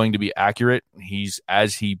he's going to be accurate.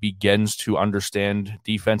 As he begins to understand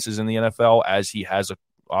defenses in the NFL, as he has an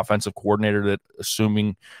offensive coordinator that,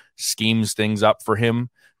 assuming, schemes things up for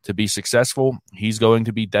him to be successful, he's going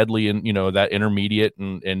to be deadly in, that intermediate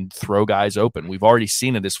and throw guys open. We've already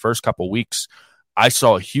seen it his first couple weeks. I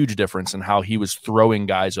saw a huge difference in how he was throwing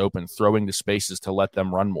guys open, throwing to spaces to let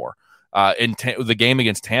them run more. In the game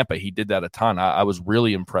against Tampa, he did that a ton. I was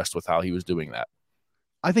really impressed with how he was doing that.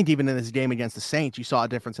 I think even in this game against the Saints, you saw a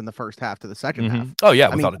difference in the first half to the second half. Oh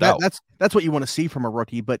yeah, without a doubt. That's what you want to see from a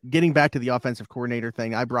rookie. But getting back to the offensive coordinator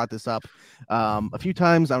thing, I brought this up a few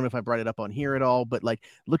times. I don't know if I brought it up on here at all, but like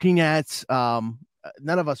looking at none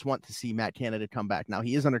of us want to see Matt Canada come back. Now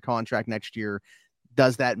he is under contract next year.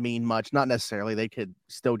 Does that mean much? Not necessarily. They could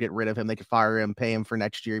still get rid of him. They could fire him, pay him for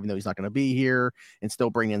next year, even though he's not going to be here, and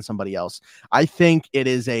still bring in somebody else. I think it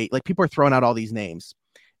is people are throwing out all these names,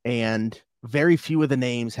 and very few of the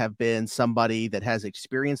names have been somebody that has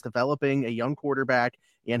experience developing a young quarterback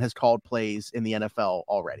and has called plays in the NFL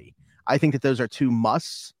already. I think that those are two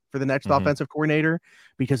musts for the next offensive coordinator,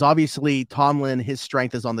 because obviously Tomlin, his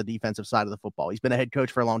strength is on the defensive side of the football. He's been a head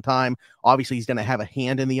coach for a long time. Obviously he's going to have a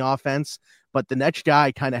hand in the offense, but the next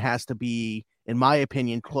guy kind of has to be, in my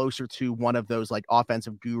opinion, closer to one of those like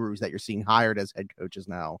offensive gurus that you're seeing hired as head coaches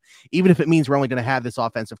now. Even if it means we're only going to have this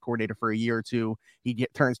offensive coordinator for a year or two,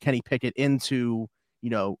 turns Kenny Pickett into,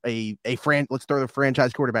 let's throw the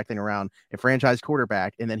franchise quarterback thing around, a franchise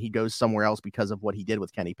quarterback, and then he goes somewhere else because of what he did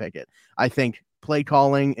with Kenny Pickett. I think play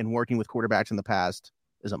calling and working with quarterbacks in the past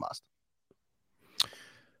is a must.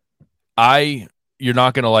 You're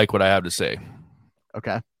not going to like what I have to say.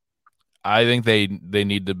 Okay. I think they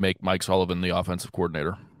need to make Mike Sullivan the offensive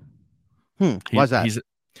coordinator. Why's that?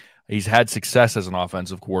 He's had success as an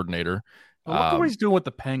offensive coordinator. Well, look at what he's doing with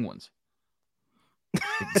the Penguins.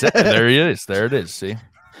 There he is. There it is. See,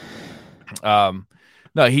 no,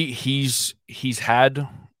 he's had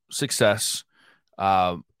success.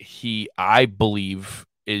 I believe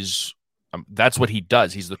is that's what he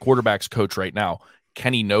does. He's the quarterback's coach right now.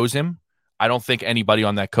 Kenny knows him. I don't think anybody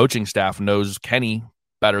on that coaching staff knows Kenny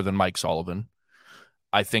better than Mike Sullivan.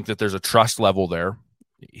 I think that there's a trust level there.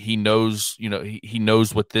 He knows, he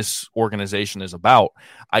knows what this organization is about.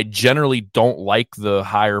 I generally don't like the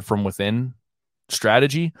hire from within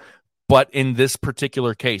strategy, but in this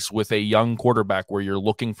particular case with a young quarterback where you're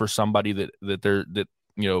looking for somebody that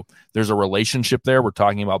there's a relationship there. We're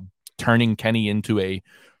talking about turning Kenny into a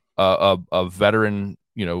veteran,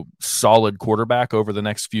 solid quarterback over the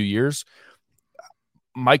next few years.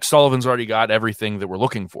 Mike Sullivan's already got everything that we're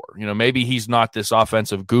looking for. Maybe he's not this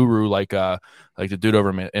offensive guru like the dude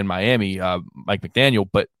over in Miami, Mike McDaniel,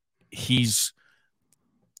 but he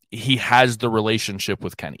has the relationship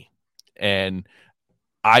with Kenny, and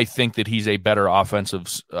I think that he's a better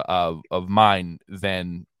offensive of mind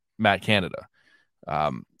than Matt Canada.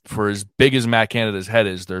 For as big as Matt Canada's head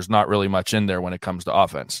is, there's not really much in there when it comes to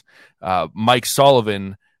offense. Mike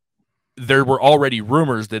Sullivan. There were already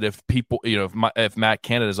rumors that if Matt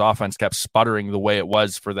Canada's offense kept sputtering the way it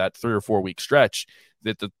was for that 3 or 4 week stretch,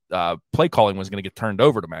 that the play calling was going to get turned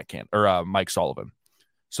over to Mike Sullivan.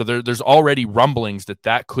 So there's already rumblings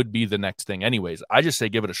that could be the next thing. Anyways, I just say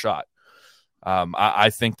give it a shot. I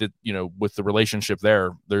think that with the relationship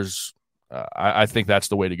there, I think that's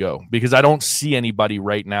the way to go, because I don't see anybody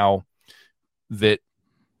right now that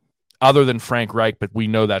other than Frank Reich, but we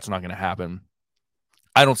know that's not going to happen.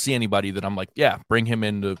 I don't see anybody that I'm like, yeah, bring him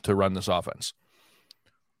in to run this offense.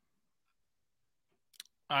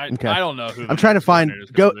 I don't know who I'm trying to find.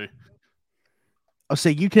 I'll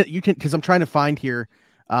say you can because I'm trying to find here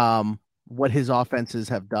what his offenses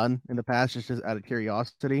have done in the past, just out of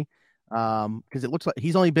curiosity. Because it looks like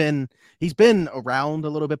he's been around a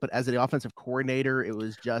little bit, but as the offensive coordinator, it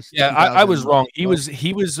was just I was wrong.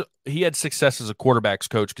 He had success as a quarterback's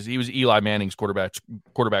coach because he was Eli Manning's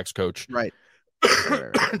quarterback's coach, right?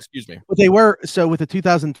 Excuse me. But they were with the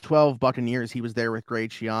 2012 Buccaneers. He was there with Greg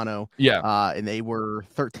Schiano. Yeah. And they were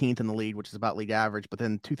 13th in the league, which is about league average. But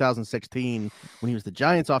then 2016, when he was the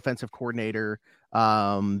Giants offensive coordinator,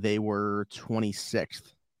 they were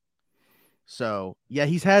 26th. So yeah,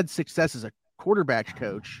 he's had success as a quarterback's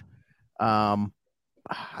coach.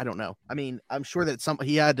 I don't know. I mean, I'm sure that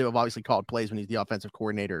he had to have obviously called plays when he's the offensive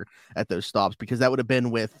coordinator at those stops, because that would have been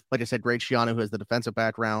with, like I said, Greg Schiano, who has the defensive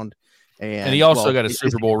background. And he also got a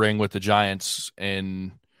Super Bowl ring with the Giants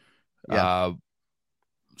in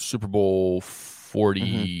Super Bowl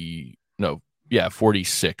 40. Mm-hmm.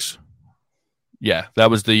 46. Yeah,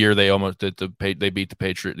 that was the year they almost did they beat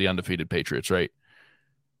the undefeated Patriots, right?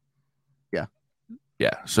 Yeah.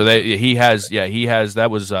 Yeah. So he has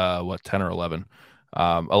that was 10 or 11.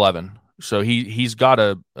 11. So he's got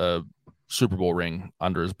a Super Bowl ring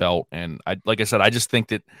under his belt, and like I said, I just think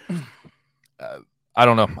that I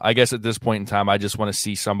don't know. I guess at this point in time, I just want to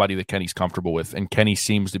see somebody that Kenny's comfortable with, and Kenny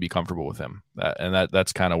seems to be comfortable with him.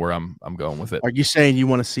 That's kind of where I'm going with it. Are you saying you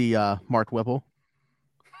want to see Mark Whipple?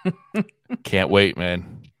 Can't wait,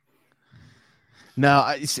 man.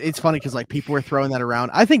 No, it's funny because people are throwing that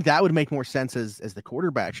around. I think that would make more sense as the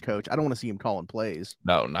quarterback's coach. I don't want to see him calling plays.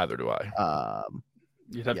 No, neither do I.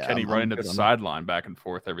 You'd have Kenny running to the sideline back and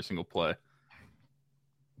forth every single play.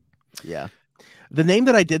 Yeah. The name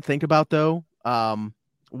that I did think about, though,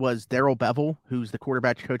 was Darrell Bevell, who's the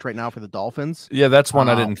quarterback coach right now for the Dolphins. Yeah, that's one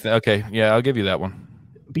I didn't. Okay, yeah, I'll give you that one.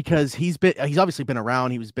 Because he's obviously been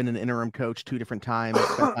around. He's been an interim coach 2 different times.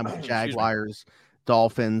 Spent time with the Jaguars,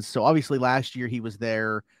 Dolphins. So obviously last year he was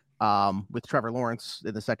there with Trevor Lawrence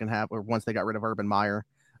in the second half, or once they got rid of Urban Meyer.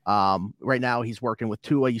 Right now he's working with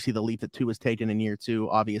Tua. You see the leap that Tua's taken in year 2.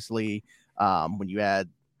 Obviously, when you add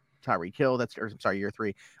Tyreek Hill, year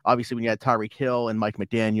 3. Obviously, when you had Tyreek Hill, and Mike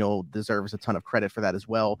McDaniel deserves a ton of credit for that as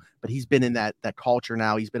well. But he's been in that culture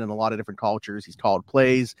now. He's been in a lot of different cultures. He's called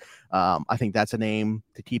plays. I think that's a name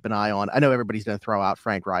to keep an eye on. I know everybody's going to throw out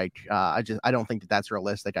Frank Reich. I don't think that's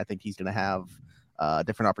realistic. I think he's going to have a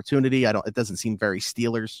different opportunity. It doesn't seem very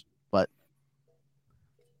Steelers, but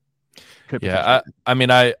yeah.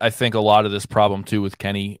 I think a lot of this problem too with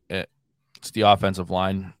Kenny, it's the offensive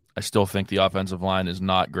line. I still think the offensive line is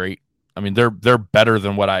not great. I mean, they're better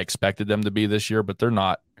than what I expected them to be this year, but they're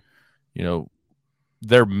not,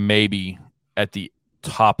 they're maybe at the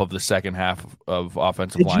top of the second half of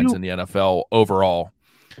offensive lines in the NFL overall.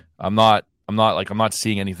 I'm not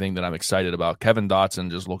seeing anything that I'm excited about. Kevin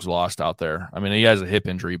Dotson just looks lost out there. I mean, he has a hip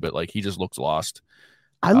injury, but like he just looks lost.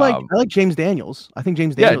 I like James Daniels. I think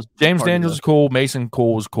James Daniels. Yeah, James Daniels is cool. Mason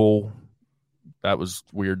Cole was cool. That was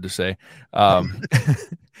weird to say.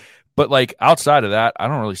 But like outside of that, I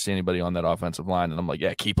don't really see anybody on that offensive line, and I'm like,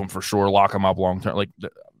 yeah, keep them for sure, lock them up long term. Like,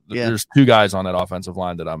 there's two guys on that offensive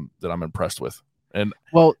line that I'm impressed with, and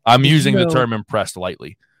I'm using the term impressed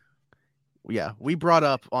lightly. Yeah, we brought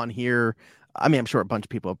up on here. I mean, I'm sure a bunch of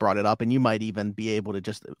people have brought it up, and you might even be able to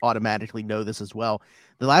just automatically know this as well.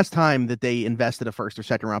 The last time that they invested a first or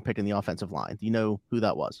second round pick in the offensive line, do you know who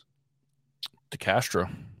that was?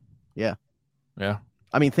 DeCastro. Yeah. Yeah.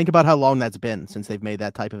 I mean, think about how long that's been since they've made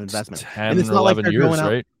that type of investment. 10 or 11 years,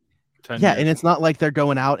 right? 10 years. And it's not like they're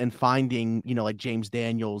going out and finding, like James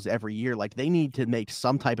Daniels every year. Like they need to make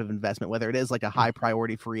some type of investment, whether it is like a high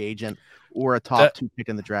priority free agent or a top 2 pick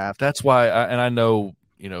in the draft. That's why, I know,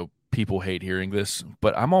 people hate hearing this,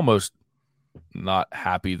 but I'm almost not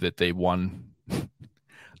happy that they won.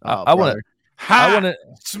 I want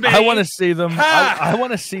to see them. I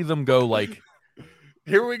want to see them go like.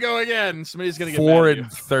 Here we go again. Somebody's going to get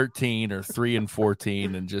 4-13 or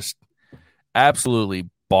 3-14 and just absolutely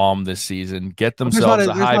bomb this season. Get themselves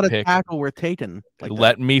a high pick. Tackle we're taking.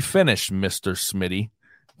 Let me finish, Mr. Smitty.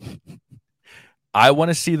 I want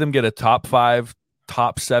to see them get a top 5,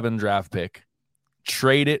 top 7 draft pick,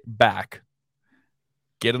 trade it back,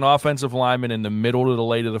 get an offensive lineman in the middle to the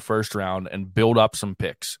late of the first round, and build up some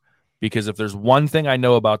picks. Because if there's one thing I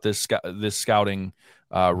know about this scouting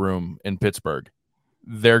room in Pittsburgh,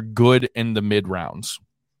 they're good in the mid rounds.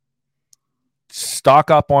 Stock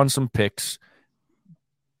up on some picks,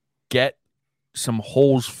 get some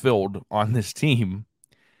holes filled on this team.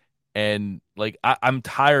 And like, I'm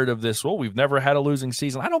tired of this. Well, we've never had a losing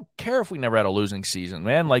season. I don't care if we never had a losing season,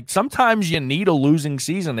 man. Like sometimes you need a losing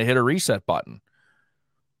season to hit a reset button.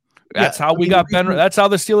 That's how we got Ben. That's how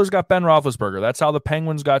the Steelers got Ben Roethlisberger. That's how the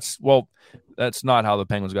Penguins got. Well, that's not how the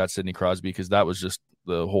Penguins got Sidney Crosby, because that was just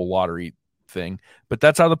the whole lottery thing. But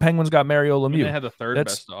that's how the Penguins got Mario Lemieux. They had the third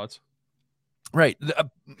best odds. Right. The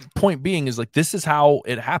point being is like, this is how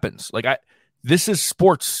it happens. Like this is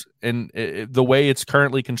sports and the way it's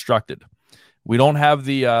currently constructed. We don't have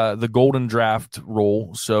the golden draft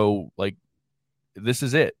rule. So like, this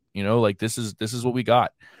is it, like this is what we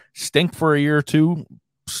got. Stink for a year or two,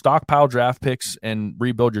 stockpile draft picks and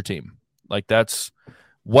rebuild your team. Like that's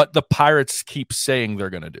what the Pirates keep saying they're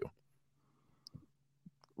going to do.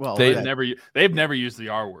 Well, they've never used the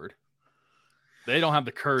R word. They don't have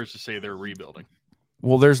the courage to say they're rebuilding.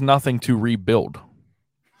 Well, there's nothing to rebuild.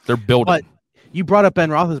 They're building. But you brought up Ben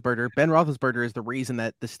Roethlisberger. Ben Roethlisberger is the reason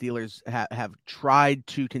that the Steelers have tried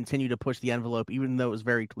to continue to push the envelope, even though it was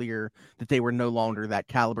very clear that they were no longer that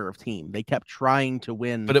caliber of team. They kept trying to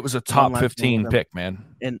win. But it was a top 15 pick, man.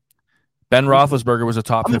 And Ben Roethlisberger was a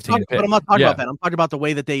top 15 pick. But I'm not talking about that. I'm talking about the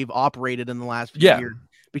way that they've operated in the last few years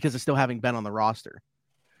because of still having Ben on the roster.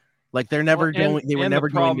 Like they're never going. They were never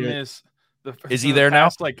going to. Is he there now?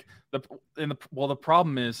 The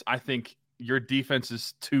problem is, I think your defense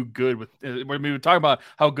is too good with. When we were talking about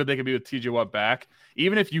how good they can be with TJ Watt back,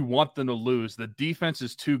 even if you want them to lose, the defense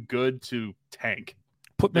is too good to tank.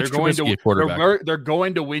 Put Mitch Trubisky at quarterback. They're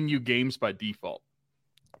going to win you games by default.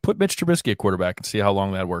 Put Mitch Trubisky at quarterback and see how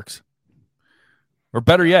long that works. Or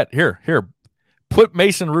better yet, here. Put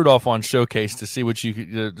Mason Rudolph on showcase to see what you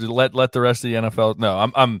let the rest of the NFL.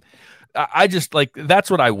 No, I just like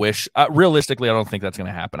that's what I wish. Realistically, I don't think that's going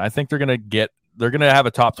to happen. I think they're going to have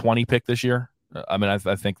a top 20 pick this year. I mean,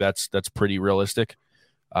 I think that's pretty realistic.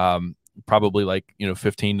 Probably like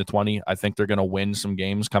 15 to 20. I think they're going to win some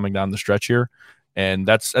games coming down the stretch here, and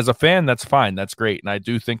that's as a fan, that's fine, that's great. And I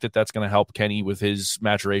do think that that's going to help Kenny with his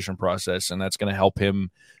maturation process, and that's going to help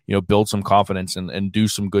him build some confidence and do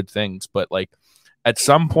some good things. But like, at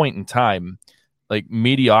some point in time, like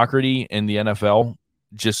mediocrity in the NFL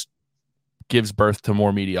just gives birth to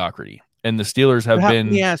more mediocrity. And the Steelers have been.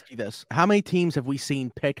 Let me ask you this. How many teams have we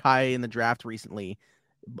seen pick high in the draft recently?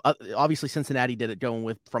 Obviously, Cincinnati did it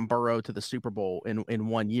going from Burrow to the Super Bowl in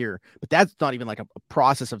 1 year. But that's not even like a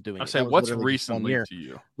process of doing it. I say, what's recently to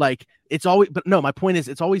you? Like, it's always. But no, my point is,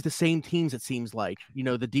 it's always the same teams, it seems like.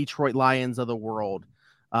 The Detroit Lions of the world.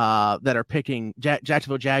 That are picking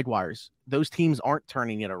Jacksonville Jaguars. Those teams aren't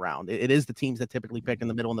turning it around. It is the teams that typically pick in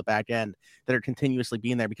the middle and the back end that are continuously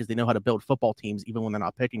being there because they know how to build football teams even when they're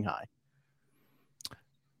not picking high.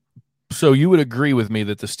 So you would agree with me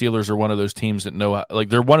that the Steelers are one of those teams that know, like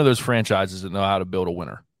they're one of those franchises that know how to build a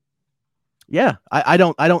winner. Yeah, I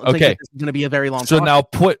don't think Okay. that this is going to be a very long. So process. now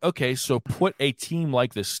put a team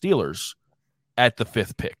like the Steelers at the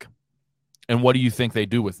 5th pick, and what do you think they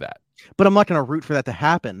do with that? But I'm not going to root for that to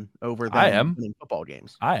happen over them I am. winning football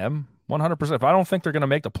games. I am 100%. If I don't think they're going to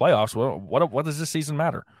make the playoffs, what does this season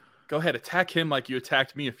matter? Go ahead, attack him like you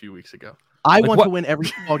attacked me a few weeks ago. I Like want what? to win every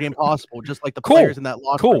football game possible, just like the Cool. players in that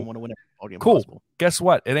locker Cool. room want to win every football game Cool. possible. Guess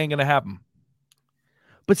what? It ain't going to happen.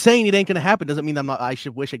 But saying it ain't going to happen doesn't mean I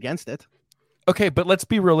should wish against it. Okay, but let's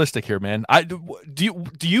be realistic here, man. Do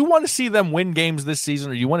you want to see them win games this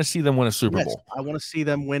season, or do you want to see them win a Super Yes, Bowl? I want to see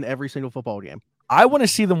them win every single football game. I want to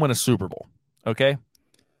see them win a Super Bowl. Okay,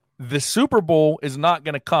 the Super Bowl is not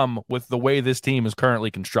going to come with the way this team is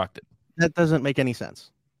currently constructed. That doesn't make any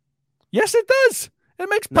sense. Yes, it does. It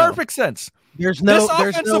makes perfect sense. There's no This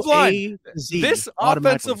offensive line,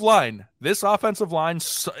 this offensive line,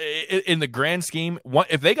 in the grand scheme,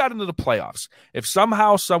 if they got into the playoffs, if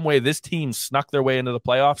somehow, some way this team snuck their way into the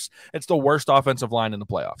playoffs, it's the worst offensive line in the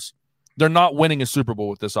playoffs. They're not winning a Super Bowl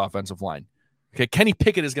with this offensive line. Okay, Kenny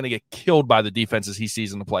Pickett is going to get killed by the defenses he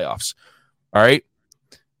sees in the playoffs. All right,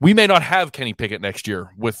 we may not have Kenny Pickett next year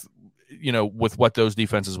with what those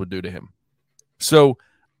defenses would do to him. So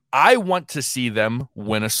I want to see them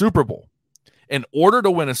win a Super Bowl. In order to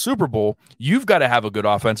win a Super Bowl, you've got to have a good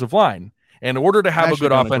offensive line. In order to have a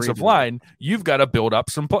good offensive line, you've got to build up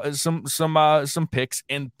some picks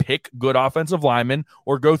and pick good offensive linemen,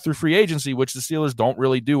 or go through free agency, which the Steelers don't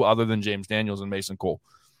really do other than James Daniels and Mason Cole.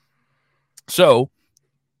 So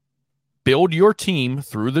build your team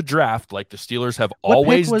through the draft like the Steelers have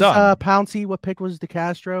always done. What pick was Pouncey? What pick was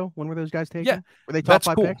DeCastro? When were those guys taken? Yeah, were they top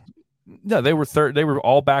 5 picks? No, they were third. They were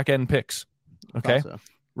all back end picks. Okay, So.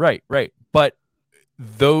 right. But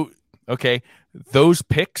those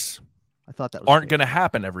picks I thought that aren't going to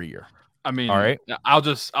happen every year. I mean, all right. I'll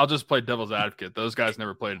just play devil's advocate. Those guys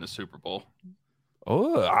never played in a Super Bowl.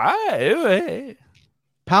 Oh,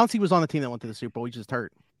 Pouncey was on the team that went to the Super Bowl. He just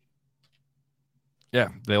hurt. Yeah,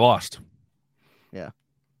 they lost. Yeah.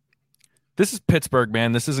 This is Pittsburgh,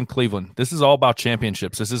 man. This isn't Cleveland. This is all about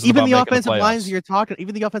championships. This isn't even about the making offensive the lines you're talking.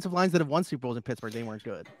 Even the offensive lines that have won Super Bowls in Pittsburgh, they weren't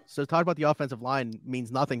good. So talk about the offensive line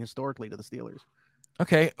means nothing historically to the Steelers.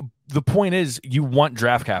 Okay, the point is you want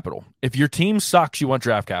draft capital. If your team sucks, you want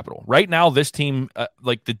draft capital. Right now, this team,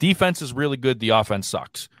 the defense is really good. The offense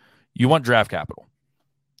sucks. You want draft capital.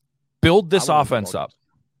 Build this offense up.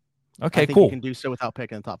 Okay, I think cool. You can do so without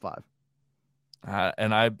picking the top 5.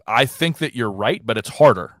 And I think that you're right, but it's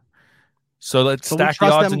harder. So let's stack the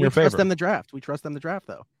odds in your favor. We trust them to draft. We trust them to draft,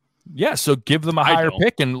 though. Yeah, so give them a higher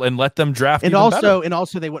pick and let them draft. And even also,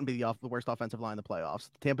 better. They wouldn't be the worst offensive line in the playoffs.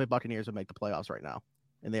 The Tampa Bay Buccaneers would make the playoffs right now,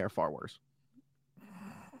 and they are far worse.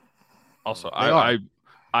 Also, I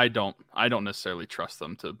don't necessarily trust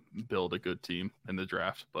them to build a good team in the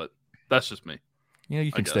draft, but that's just me. Yeah,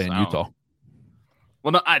 you can stay in Utah.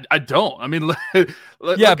 Well, no, I don't. I mean,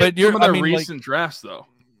 but you're some of the recent drafts though,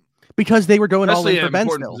 because they were going especially all in for Ben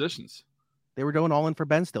important still. Positions. They were going all in for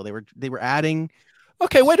Ben still. They were adding.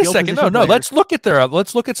 Okay, wait a second. No. Players. Let's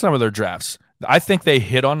look at some of their drafts. I think they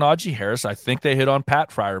hit on Najee Harris. I think they hit on Pat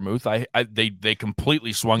Freiermuth. They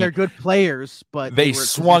completely swung. They're good players, but they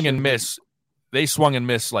swung and missed. They swung and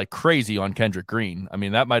missed like crazy on Kendrick Green. I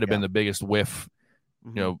mean, that might have been the biggest whiff.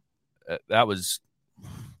 Mm-hmm. You know, that was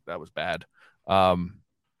bad.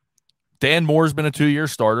 Dan Moore's been a 2-year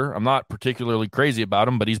starter. I'm not particularly crazy about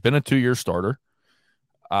him, but he's been a 2-year starter.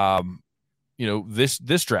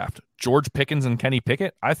 This draft, George Pickens and Kenny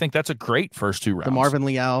Pickett, I think that's a great first 2 rounds. The Marvin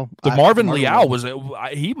Leal was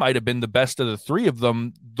he might have been the best of the 3 of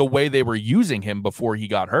them the way they were using him before he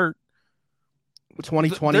got hurt.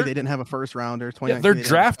 2020 they didn't have a first rounder. They're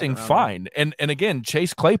drafting fine. And again,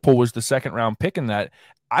 Chase Claypool was the 2nd round pick in that.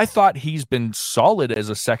 I thought he's been solid as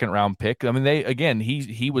a 2nd round pick. I mean,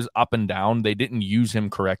 he was up and down. They didn't use him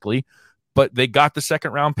correctly, but they got the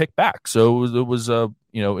 2nd round pick back. So it was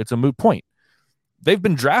it's a moot point. They've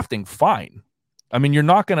been drafting fine. I mean, you're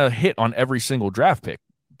not going to hit on every single draft pick,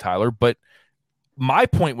 Tyler, but my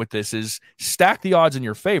point with this is stack the odds in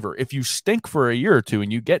your favor. If you stink for a year or 2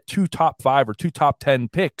 and you get 2 top 5 or 2 top 10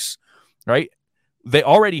 picks, right? They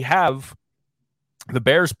already have the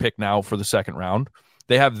Bears pick now for the 2nd round.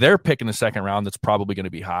 They have their pick in the 2nd round that's probably going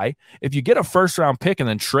to be high. If you get a 1st round pick and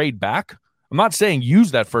then trade back, I'm not saying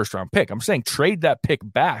use that 1st round pick. I'm saying trade that pick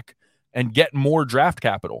back and get more draft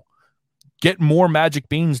capital. Get more magic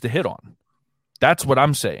beans to hit on. That's what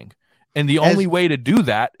I'm saying. And the only way to do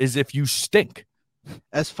that is if you stink.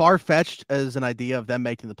 As far-fetched as an idea of them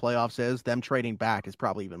making the playoffs is, them trading back is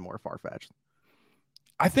probably even more far-fetched.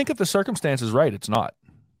 I think if the circumstance is right, it's not.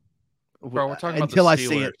 Bro, we're talking until about I the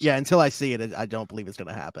see it. Steelers. Yeah, until I see it, I don't believe it's going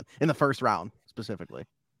to happen in the first round specifically.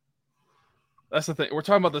 That's the thing. We're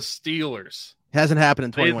talking about the Steelers. It hasn't happened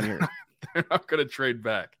in 21 years. They're not going to trade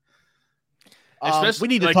back. We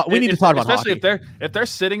need to talk. We need to talk about especially hockey. if they're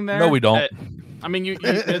sitting there. No, we don't. I mean, you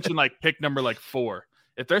mentioned like pick number like 4.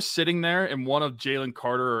 If they're sitting there and one of Jalen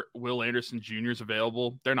Carter or Will Anderson Jr. is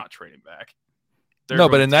available, they're not trading back.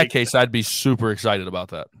 But in that case, I'd be super excited about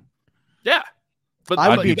that. Yeah. But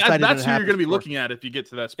I'd be excited that's who you're going to be for. looking at if you get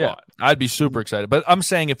to that spot. Yeah, I'd be super excited. But I'm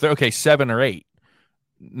saying if they're 7 or 8,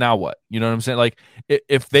 now what? You know what I'm saying? Like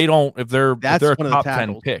if they're a top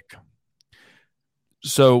 10 pick.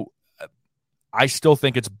 So I still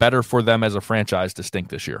think it's better for them as a franchise to stink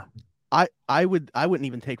this year. I wouldn't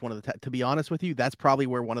even take one of the to be honest with you, that's probably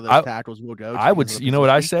where one of those tackles will go. I would, you know what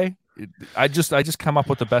I say? I just come up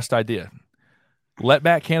with the best idea. Let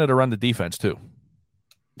Matt Canada run the defense too.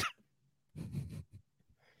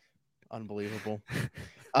 Unbelievable.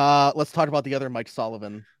 Let's talk about the other Mike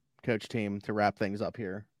Sullivan coach team to wrap things up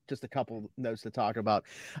here. Just a couple notes to talk about.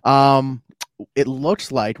 It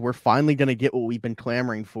looks like we're finally going to get what we've been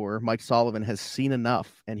clamoring for. Mike Sullivan has seen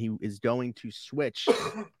enough, and he is going to switch.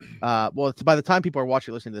 Well, by the time people are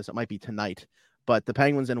watching, listening to this, it might be tonight. But the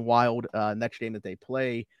Penguins and Wild, next game that they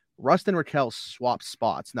play, Rust and Rakell swapped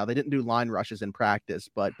spots. Now, they didn't do line rushes in practice,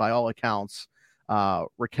 but by all accounts,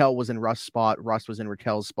 Rakell was in Rust's spot. Rust was in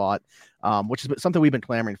Rakell's spot, which is something we've been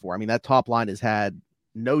clamoring for. I mean, that top line has had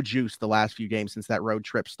no juice the last few games since that road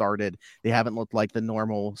trip started. They haven't looked like the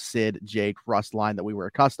normal Sid, Jake, Rust line that we were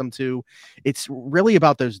accustomed to. It's really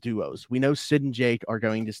about those duos. We know Sid and Jake are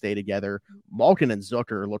going to stay together. Malkin and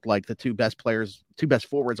Zucker look like the two best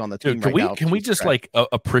forwards on the team. Can we just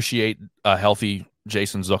appreciate a healthy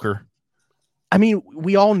Jason Zucker? I mean,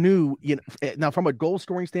 we all knew, now from a goal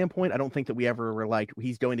scoring standpoint, I don't think that we ever were like,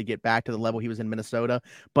 he's going to get back to the level he was in Minnesota,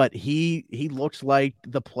 but he looks like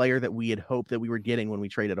the player that we had hoped that we were getting when we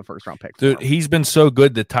traded a first round pick. Dude, he's been so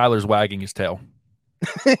good that Tyler's wagging his tail.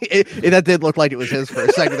 That did look like it was his for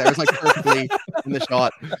a second. That was like perfectly in the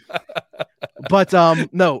shot. But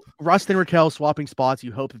no, Rust and Rakell swapping spots.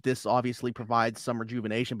 You hope that this obviously provides some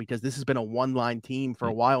rejuvenation because this has been a one-line team for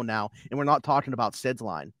a while now, and we're not talking about Sid's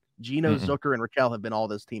line. Gino, Zucker, and Rakell have been all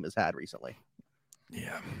this team has had recently.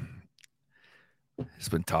 Yeah. It's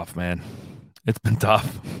been tough, man. It's been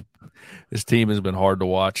tough. This team has been hard to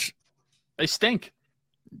watch. They stink.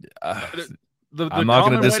 I'm not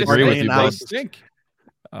going to disagree with you, bud.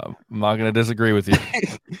 I'm not going to disagree with you.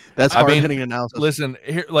 That's hard-hitting analysis. Listen,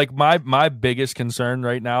 here, like my biggest concern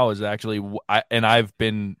right now is actually, I've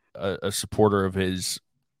been a supporter of his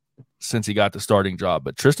since he got the starting job,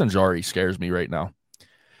 but Tristan Jarry scares me right now.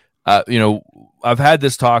 I've had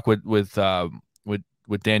this talk with Danny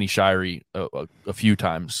Shirey a few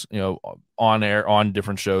times, on air, on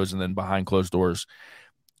different shows, and then behind closed doors.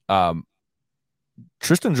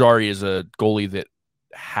 Tristan Jarry is a goalie that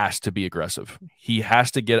has to be aggressive. He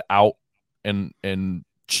has to get out and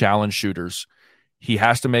challenge shooters. He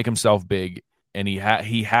has to make himself big, and he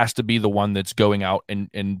has to be the one that's going out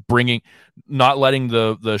and bringing, not letting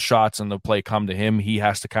the shots and the play come to him. He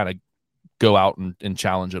has to kind of go out and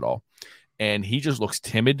challenge it all. And he just looks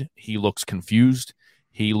timid. He looks confused.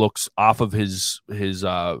 He looks off of his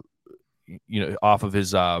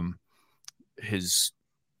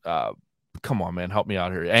come on, man, help me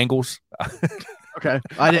out here. Angles. Okay.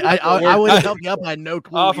 I wouldn't help you up. I had no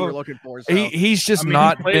clue what you were looking for. So. He's just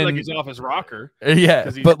not he played like he's off his rocker. Yeah.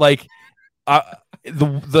 But like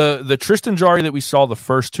the Tristan Jarry that we saw the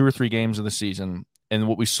first 2 or 3 games of the season and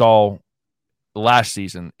what we saw last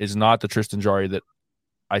season is not the Tristan Jarry that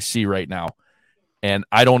I see right now. And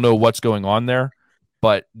I don't know what's going on there,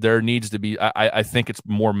 but there needs to be, I think it's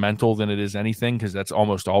more mental than it is anything, because that's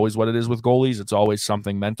almost always what it is with goalies. It's always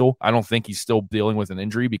something mental. I don't think he's still dealing with an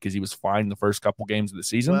injury because he was fine the first couple games of the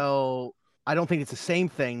season. Well, I don't think it's the same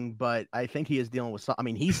thing, but I think he is dealing with some. I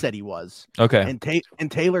mean, he said he was. Okay.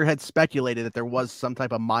 And Taylor had speculated that there was some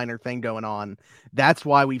type of minor thing going on. That's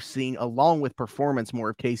why we've seen, along with performance, more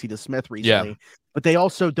of Casey DeSmith recently. Yeah. But they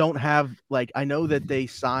also don't have, like, I know that they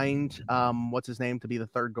signed, what's his name, to be the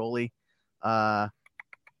third goalie.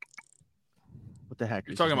 What the heck?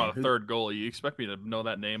 You're talking about a third goalie. You expect me to know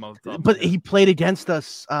that name off the top? But he played against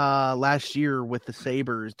us last year with the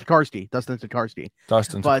Sabres. Dustin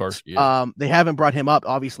Tokarski. Yeah. They haven't brought him up.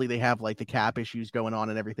 Obviously, they have like the cap issues going on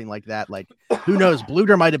and everything like that. Like, who knows?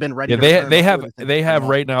 Bluger might have been ready. Yeah, they have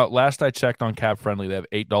right now. Last I checked on Cap Friendly, they have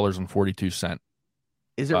 $8.42.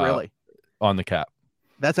 Is it really on the cap?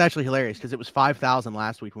 That's actually hilarious because it was 5,000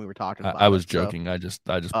 last week when we were talking about. I was joking. So. I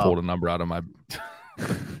just pulled a number out of my.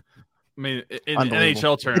 mean, in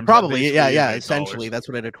NHL terms, probably, yeah. Essentially, that's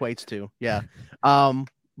what it equates to. Yeah.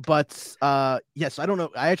 But yes, I don't know.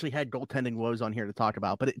 I actually had goaltending woes on here to talk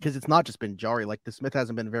about, but because it's not just been Jarry, like the Smith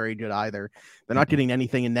hasn't been very good either. They're not getting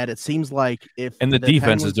anything in net. It seems like if the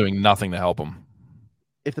defense is doing nothing to help them.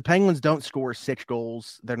 If the Penguins don't score 6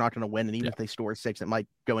 goals, they're not going to win. And even if they score 6, it might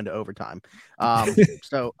go into overtime.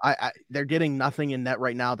 So they're getting nothing in net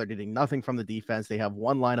right now. They're getting nothing from the defense. They have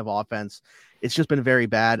one line of offense. It's just been very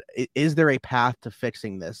bad. Is there a path to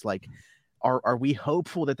fixing this? Like, are we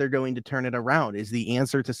hopeful that they're going to turn it around? Is the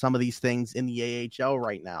answer to some of these things in the AHL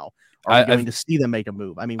right now? Are we going to see them make a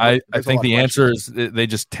move? I mean, I think the answer is they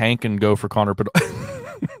just tank and go for Connor Bedard.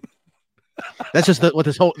 That's just what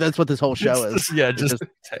this whole show is. Yeah, just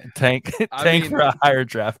tank for a higher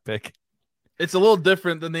draft pick. It's a little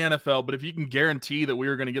different than the NFL, but if you can guarantee that we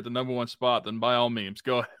are going to get the number 1 spot, then by all means,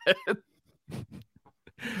 go ahead.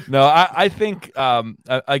 No, I think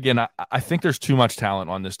again, I think there's too much talent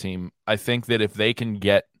on this team. I think that if they can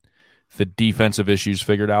get the defensive issues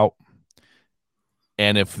figured out,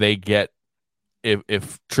 and if they get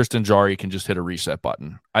if Tristan Jarry can just hit a reset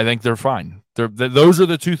button, I think they're fine. Those are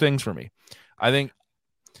the two things for me. I think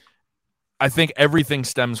everything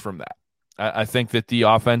stems from that. I think that the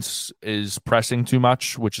offense is pressing too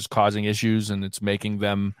much, which is causing issues, and it's making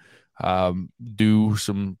them do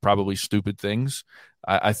some probably stupid things.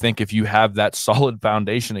 I think if you have that solid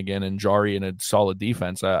foundation again in Jarry and a solid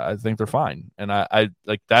defense, I think they're fine. And I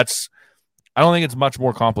don't think it's much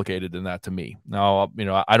more complicated than that to me. Now,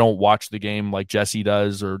 I don't watch the game like Jesse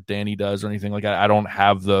does or Danny does or anything like that. I don't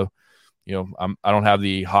have the I don't have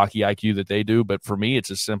the hockey IQ that they do, but for me,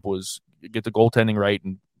 it's as simple as get the goaltending right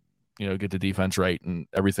and, get the defense right, and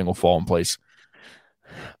everything will fall in place.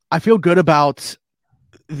 I feel good about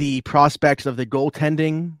the prospects of the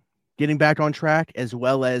goaltending getting back on track, as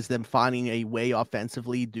well as them finding a way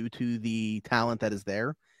offensively due to the talent that is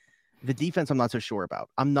there. The defense, I'm not so sure about.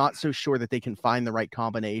 I'm not so sure that they can find the right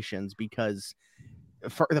combinations, because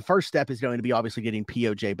the first step is going to be obviously getting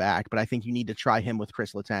POJ back, but I think you need to try him with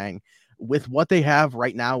Chris Letang. With what they have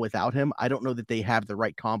right now without him, I don't know that they have the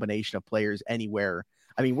right combination of players anywhere.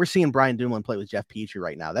 I mean, we're seeing Brian Dumoulin play with Jeff Petrie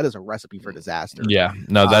right now. That is a recipe for disaster. Yeah,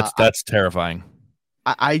 no, that's terrifying.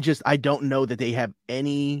 I don't know that they have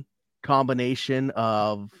any combination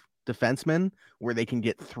of defensemen where they can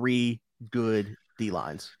get 3 good D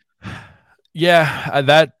lines. Yeah,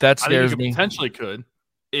 that scares me. Potentially could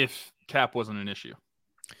if cap wasn't an issue.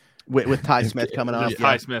 With Ty Smith coming up.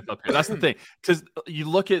 Ty Smith up here. That's the thing. Because you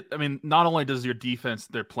look at, not only does your defense,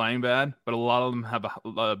 they're playing bad, but a lot of them have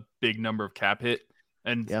a big number of cap hit.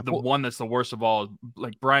 And the one that's the worst of all is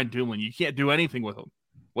like Brian Dumoulin. You can't do anything with him.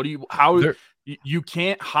 You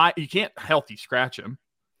can't healthy scratch him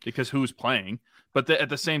because who's playing. But at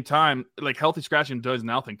the same time, like healthy scratching does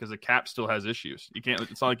nothing because the cap still has issues. You can't.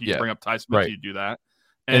 It's not like you can bring up Ty Smith to do that.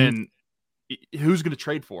 And who's going to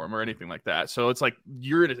trade for him or anything like that? So it's like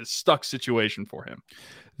you're in a stuck situation for him.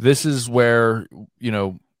 This is where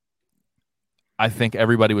I think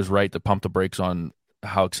everybody was right to pump the brakes on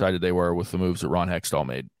how excited they were with the moves that Ron Hextall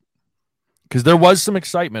made. Because there was some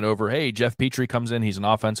excitement over, hey, Jeff Petrie comes in. He's an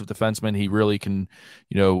offensive defenseman. He really can,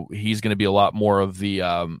 he's going to be a lot more of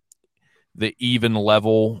the even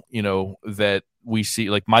level, that we see.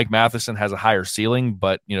 Like Mike Matheson has a higher ceiling,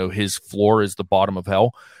 but, his floor is the bottom of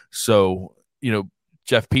hell. So,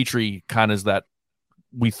 Jeff Petrie kind of is that.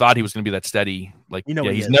 We thought he was going to be that steady. Like,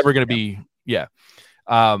 he's never going to be. Yeah.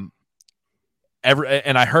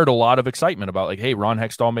 And I heard a lot of excitement about like, hey, Ron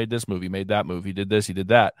Hextall made this movie, made that movie, did this, he did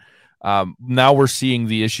that. Now we're seeing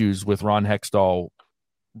the issues with Ron Hextall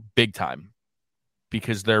big time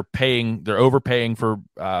because they're overpaying for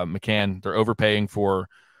McCann, they're overpaying for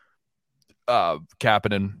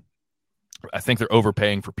Kapanen. I think they're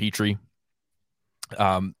overpaying for Petrie.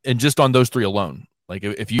 And just on those 3 alone, like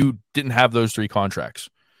if you didn't have those 3 contracts,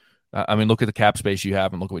 look at the cap space you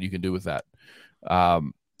have and look what you can do with that.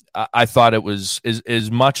 I thought it was as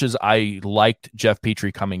much as I liked Jeff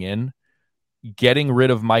Petrie coming in, getting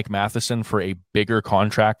rid of Mike Matheson for a bigger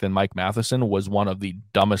contract than Mike Matheson was one of the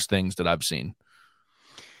dumbest things that I've seen.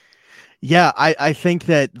 Yeah, I think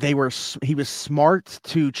that he was smart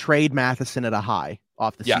to trade Matheson at a high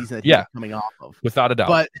off the season that he was coming off of. Without a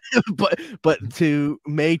doubt. But to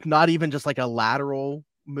make not even just like a lateral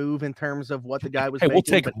move in terms of what the guy was making.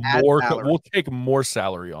 We'll take more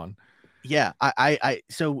salary on. Yeah,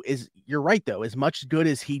 you're right though. As much good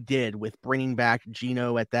as he did with bringing back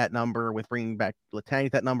Gino at that number, with bringing back Letang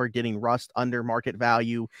at that number, getting Rust under market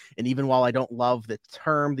value, and even while I don't love the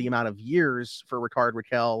amount of years for Rickard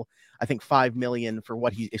Rakell, I think $5 million for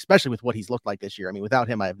especially with what he's looked like this year. Without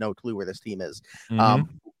him, I have no clue where this team is. Mm-hmm.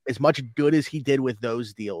 as much good as he did with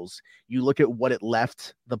those deals, you look at what it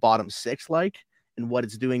left the bottom six like and what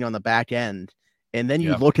it's doing on the back end. And then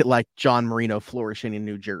you look at like John Marino flourishing in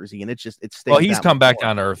New Jersey, and it stings. Well, he's come back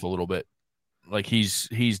down to earth a little bit. Like he's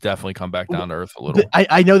definitely come back down to earth a little.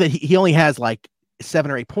 I know that he only has like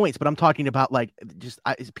 7 or 8 points, but I'm talking about like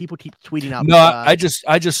people keep tweeting out. No, I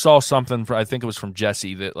just saw something I think it was from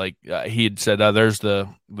Jesse that like he had said there's the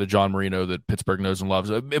John Marino that Pittsburgh knows and loves.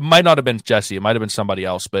 It might not have been Jesse, it might have been somebody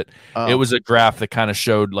else, but it was a graph that kind of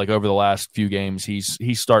showed like over the last few games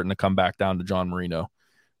he's starting to come back down to John Marino.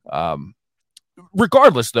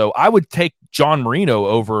 Regardless, though, I would take John Marino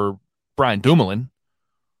over Brian Dumoulin.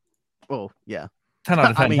 Oh yeah, 10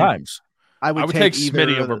 out of 10 times. I would take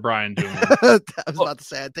Smitty over Bryan Dumoulin. I was about to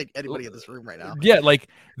say I'd take anybody in this room right now. Yeah, like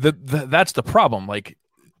that's the problem. Like,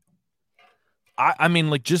 I mean,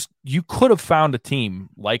 like just you could have found a team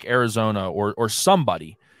like Arizona or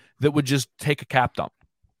somebody that would just take a cap dump.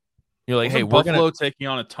 You're like, hey, Buffalo taking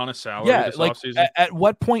on a ton of salary this offseason. At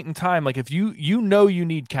what point in time, like if you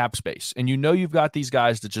need cap space and you've got these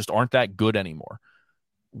guys that just aren't that good anymore,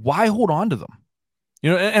 why hold on to them?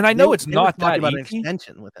 And I know it's not that about easy. An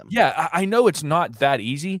extension with him. Yeah, I know it's not that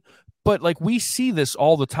easy, but like we see this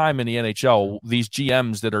all the time in the NHL. These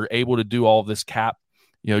GMs that are able to do all this cap,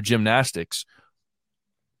 gymnastics.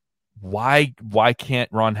 Why can't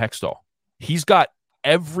Ron Hextall? He's got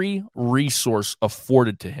every resource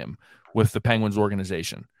afforded to him with the Penguins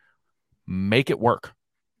organization. Make it work.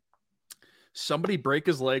 Somebody break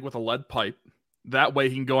his leg with a lead pipe. That way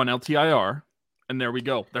he can go on LTIR. And there we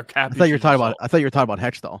go. They're cap. I thought you were talking about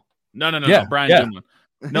Hextall. No, Brian Dumoulin.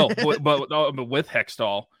 No, but with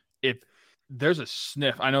Hextall, if there's a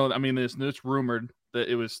sniff, I know. I mean, it's rumored that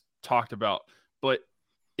it was talked about, but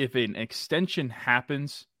if an extension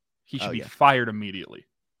happens, he should be fired immediately.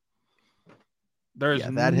 There is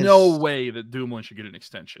no way that Dumoulin should get an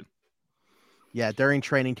extension. Yeah, during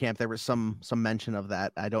training camp, there was some mention of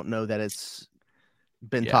that. I don't know that it's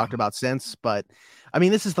been talked about since, but I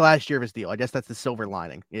mean, this is the last year of his deal. I guess that's the silver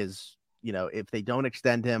lining is, if they don't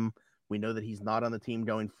extend him, we know that he's not on the team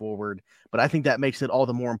going forward, but I think that makes it all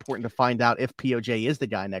the more important to find out if POJ is the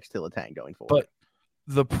guy next to Letang going forward. But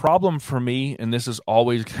the problem for me, and this is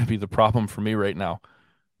always going to be the problem for me right now,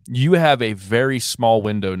 you have a very small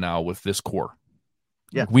window now with this core.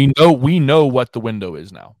 Yeah. We know what the window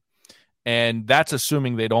is now. And that's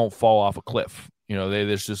assuming they don't fall off a cliff.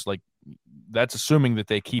 There's just like, that's assuming that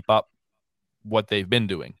they keep up what they've been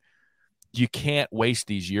doing. You can't waste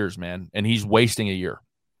these years, man. And he's wasting a year.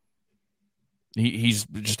 He's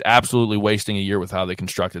just absolutely wasting a year with how they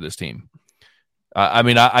constructed this team. I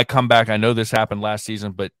mean, I come back. I know this happened last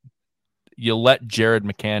season, but you let Jared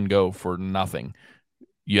McCann go for nothing.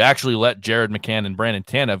 You actually let Jared McCann and Brandon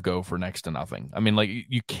Tanev go for next to nothing. I mean, like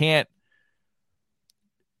you can't.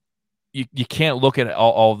 You can't look at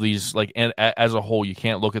all of these like, and as a whole, you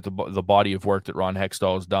can't look at the body of work that Ron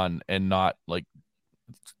Hextall has done and not like.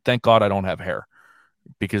 Thank God I don't have hair,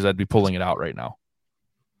 because I'd be pulling it out right now.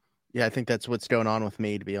 Yeah, I think that's what's going on with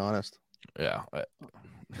me, to be honest. Yeah.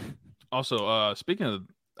 Also, speaking of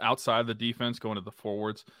outside the defense, going to the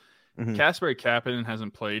forwards, Kasperi Kapanen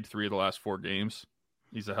hasn't played 3 of the last 4 games.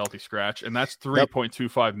 He's a healthy scratch, and that's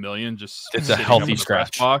 $3.25 million. Just it's a healthy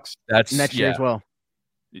scratch box. That's next year as well.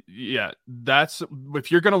 Yeah, that's if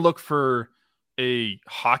you're going to look for a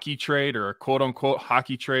hockey trade or a quote unquote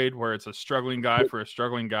hockey trade where it's a struggling guy for a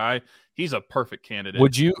struggling guy, he's a perfect candidate.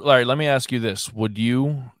 Would you, Larry? Let me ask you this: would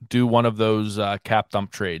you do one of those cap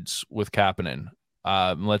dump trades with Kapanen?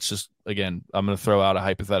 Let's just again, I'm going to throw out a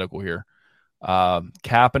hypothetical here: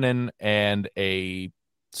 Kapanen and a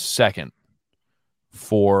second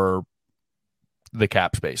for the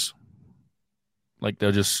cap space. Like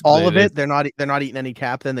they'll just it. They're not eating any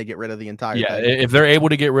cap. Then they get rid of the entire. Yeah, thing. If they're able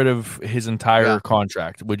to get rid of his entire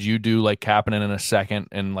contract, would you do like Kapanen in a second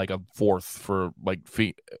and like a fourth for like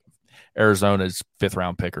Arizona's 5th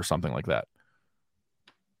round pick or something like that?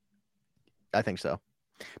 I think so,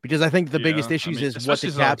 because I think the biggest issues is what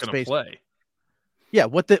the cap space. Play. Yeah,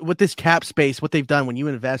 what this cap space, what they've done when you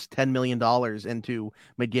invest $10 million into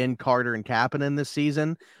McGinn, Carter, and Kapanen this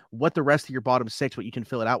season, what the rest of your bottom 6, what you can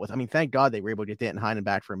fill it out with. I mean, thank God they were able to get Danton Heinen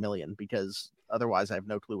back for $1 million, because otherwise I have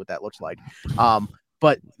no clue what that looks like.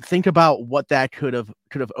 But think about what that could have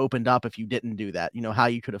opened up if you didn't do that. How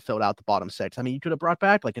you could have filled out the bottom 6. I mean, you could have brought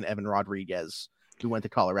back like an Evan Rodriguez who went to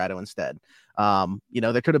Colorado instead.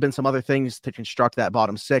 There could have been some other things to construct that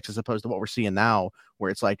bottom 6 as opposed to what we're seeing now, where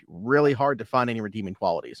it's like really hard to find any redeeming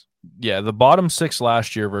qualities. Yeah, the bottom 6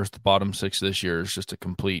 last year versus the bottom 6 this year is just a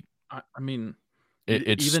complete. I mean,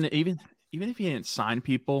 it's even if you didn't sign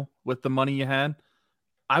people with the money you had,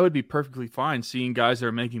 I would be perfectly fine seeing guys that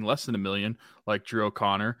are making less than $1 million, like Drew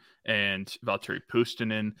O'Connor and Valtteri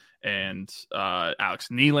Puustinen and Alex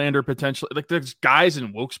Nylander potentially. Like there's guys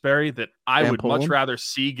in Wilkes-Barre that I would much rather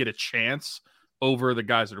see get a chance over the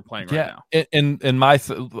guys that are playing right now. And my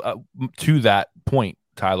to that point,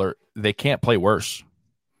 Tyler, they can't play worse.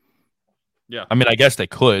 Yeah, I mean, I guess they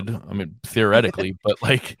could. I mean, theoretically, but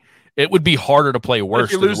like it would be harder to play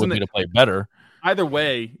worse than it would be to play better. Either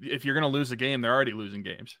way, if you're going to lose a game, they're already losing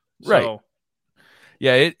games. Right. So,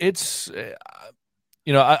 yeah, it's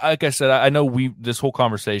like I said, I know this whole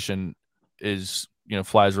conversation is,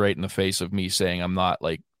 flies right in the face of me saying I'm not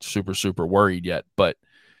like super, super worried yet, but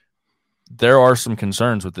there are some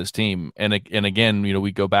concerns with this team. And again,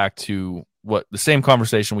 we go back to the same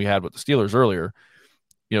conversation we had with the Steelers earlier.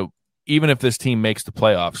 Even if this team makes the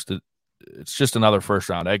playoffs, it's just another first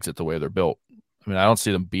round exit the way they're built. I mean, I don't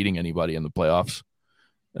see them beating anybody in the playoffs.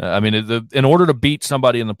 In order to beat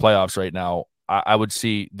somebody in the playoffs right now, I would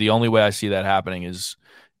see the only way I see that happening is,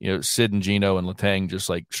 Sid and Gino and Letang just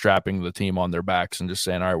like strapping the team on their backs and just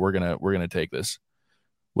saying, all right, we're gonna take this,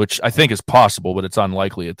 which I think is possible, but it's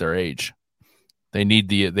unlikely at their age. They need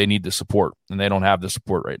the support, and they don't have the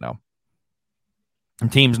support right now.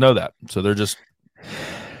 And teams know that, so they're just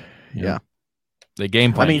they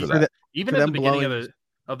game plan for that. Even at the beginning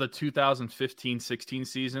of the 2015-16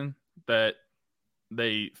 season that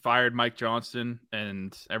they fired Mike Johnston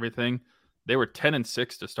and everything, they were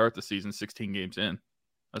 10-6 to start the season, 16 games in.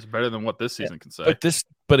 That's better than what this season can say.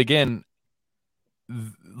 But again,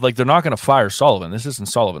 like they're not going to fire Sullivan. This isn't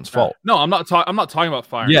Sullivan's fault. No, I'm not talking about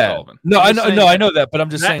firing Sullivan. No, I know that, but I'm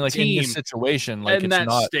just saying, like in this situation, like in it's that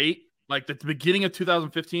not state. Like at the beginning of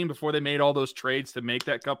 2015, before they made all those trades to make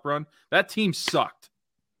that cup run, that team sucked.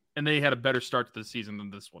 And they had a better start to the season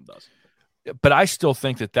than this one does. But I still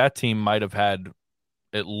think that team might have had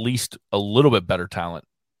at least a little bit better talent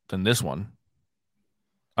than this one.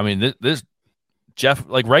 I mean, this Jeff,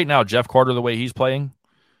 like right now, Jeff Carter, the way he's playing,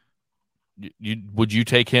 would you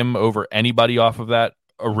take him over anybody off of that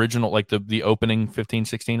original, like the opening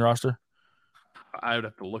 15-16 roster? I would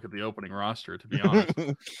have to look at the opening roster, to be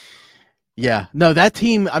honest. Yeah, no, that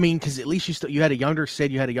team. I mean, because at least you had a younger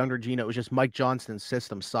Sid, you had a younger Gino. It was just Mike Johnston's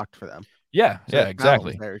system sucked for them. Yeah,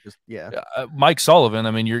 exactly. Mike Sullivan.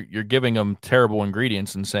 I mean, you're giving him terrible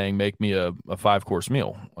ingredients and saying make me a 5-course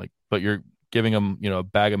meal, like, but you're giving him a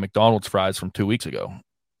bag of McDonald's fries from 2 weeks ago.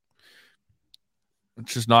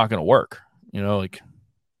 It's just not going to work, like,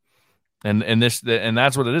 and that's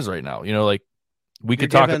what it is right now. Like we could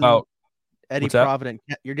talk about. Eddie Provident,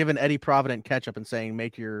 you're giving Eddie Provident ketchup and saying,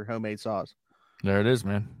 make your homemade sauce. There it is,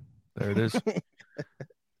 man. There it is.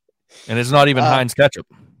 And it's not even Heinz ketchup.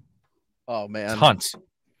 Oh, man. It's Hunt's.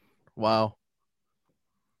 Wow.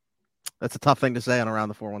 That's a tough thing to say on Around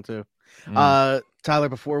the 412. Tyler,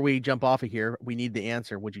 before we jump off of here, we need the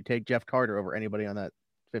answer. Would you take Jeff Carter over anybody on that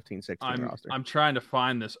 15-16 roster? I'm trying to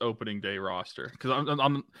find this opening day roster because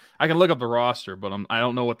I can look up the roster, but I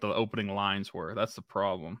don't know what the opening lines were. That's the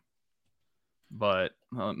problem. But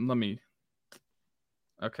let me.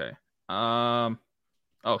 Okay.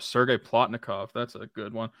 Sergei Plotnikov. That's a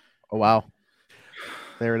good one. Oh wow.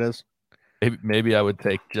 There it is. Maybe I would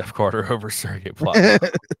take Jeff Carter over Sergei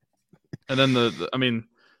Plotnikov. And then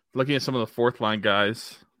looking at some of the fourth line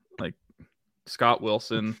guys like Scott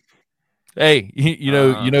Wilson. Hey, you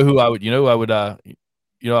know who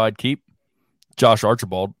I'd keep? Josh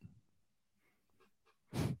Archibald.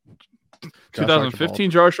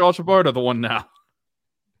 2015 Josh Archibald or the one now?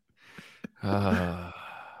 I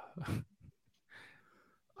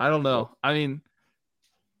don't know. I mean,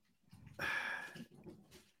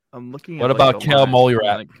 I'm looking at what about Cal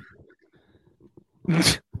Mullirat?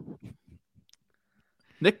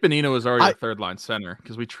 Nick Bonino was already a third line center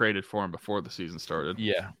because we traded for him before the season started.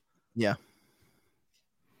 Yeah.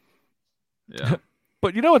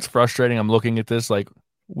 But what's frustrating? I'm looking at this like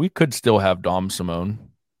we could still have Dom Simone.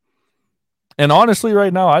 And honestly,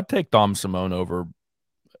 right now, I'd take Dom Simone over.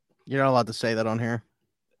 You're not allowed to say that on here.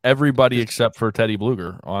 Everybody except for Teddy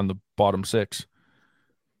Bluger on the bottom six.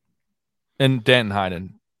 And Danton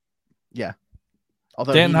Heinen. Yeah.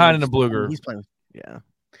 Although Danton Heinen and Bluger. He's playing. Yeah.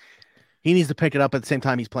 He needs to pick it up at the same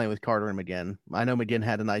time he's playing with Carter and McGinn. I know McGinn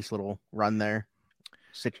had a nice little run there.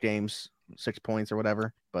 6 games, 6 points or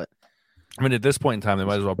whatever. But I mean, at this point in time, they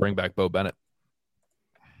might as well bring back Bo Bennett.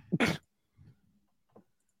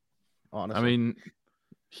 Honestly. I mean,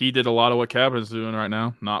 he did a lot of what Cabinet's doing right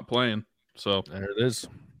now, not playing. So there it is.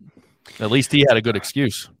 At least he had a good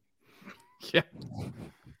excuse. Yeah.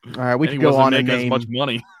 All right, we can go on and name as much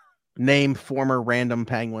money. Name former random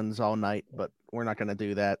Penguins all night, but We're not going to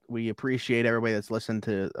do that. We appreciate everybody that's listened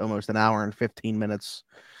to almost an hour and 15 minutes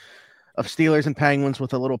of Steelers and Penguins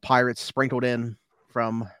with a little Pirates sprinkled in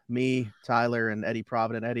from me, Tyler, and Eddie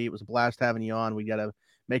Provident. Eddie, it was a blast having you on. We got to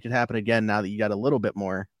make it happen again now that you got a little bit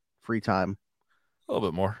more free time. A little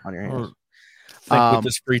bit more on your hands. I think with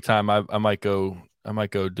this free time, I might go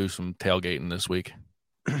do some tailgating this week.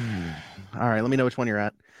 All right, let me know which one you're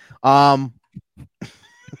at.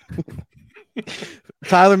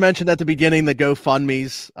 Tyler mentioned at the beginning the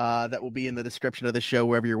GoFundMe's that will be in the description of the show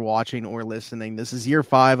wherever you're watching or listening. This is year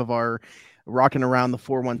 5 of our Rocking Around the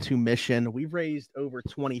 412 mission. We've raised over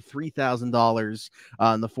 $23,000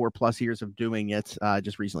 in the 4+ years of doing it.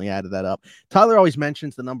 Just recently added that up. Tyler always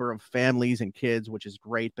mentions the number of families and kids, which is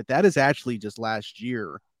great, but that is actually just last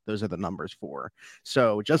year. Those are the numbers for.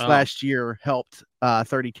 So just last year helped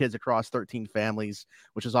 30 kids across 13 families,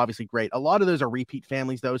 which is obviously great. A lot of those are repeat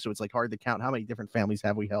families, though, so it's like hard to count how many different families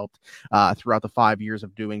have we helped throughout the 5 years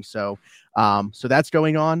of doing so. So that's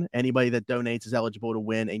going on. Anybody that donates is eligible to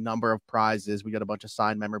win a number of prizes. We got a bunch of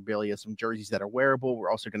signed memorabilia, some jerseys that are wearable. We're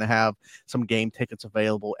also going to have some game tickets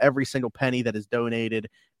available. Every single penny that is donated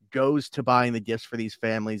goes to buying the gifts for these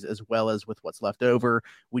families, as well as with what's left over.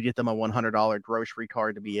 We get them a $100 grocery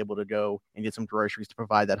card to be able to go and get some groceries to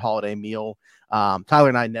provide that holiday meal. Tyler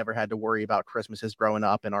and I never had to worry about Christmases growing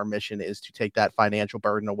up, and our mission is to take that financial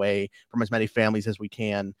burden away from as many families as we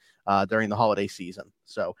can during the holiday season.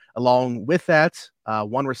 So along with that,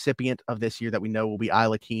 one recipient of this year that we know will be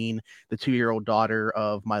Isla Keene, the 2-year-old daughter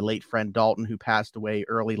of my late friend Dalton, who passed away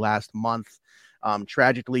early last month.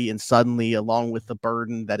 Tragically and suddenly, along with the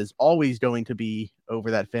burden that is always going to be over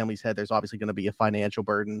that family's head, there's obviously going to be a financial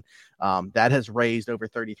burden that has raised over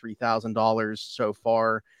 $33,000 so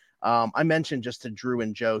far. I mentioned just to Drew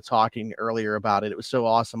and Joe talking earlier about it. It was so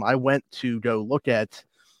awesome. I went to go look at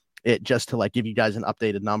it just to like give you guys an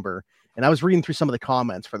updated number. And I was reading through some of the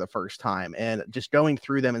comments for the first time and just going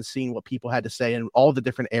through them and seeing what people had to say and all the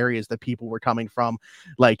different areas that people were coming from.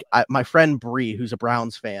 Like my friend Bree, who's a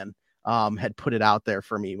Browns fan, had put it out there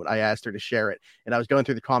for me when I asked her to share it. And I was going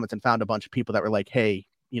through the comments and found a bunch of people that were like, hey,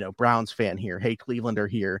 Browns fan here. Hey, Clevelander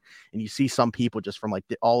here. And you see some people just from like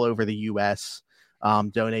all over the US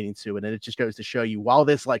donating to it. And it just goes to show you, while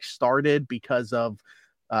this like started because of,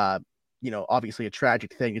 obviously a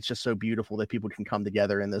tragic thing, it's just so beautiful that people can come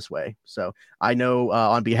together in this way. So I know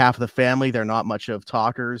on behalf of the family, they're not much of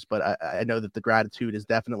talkers, but I know that the gratitude is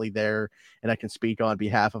definitely there. And I can speak on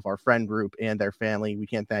behalf of our friend group and their family. We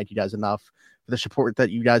can't thank you guys enough for the support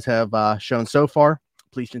that you guys have shown so far.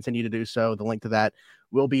 Please continue to do so. The link to that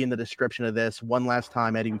will be in the description of this. One last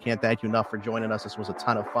time, Eddie, we can't thank you enough for joining us. This was a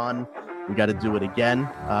ton of fun. We got to do it again.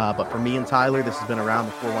 But for me and Tyler, this has been Around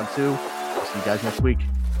the 412. I'll see you guys next week.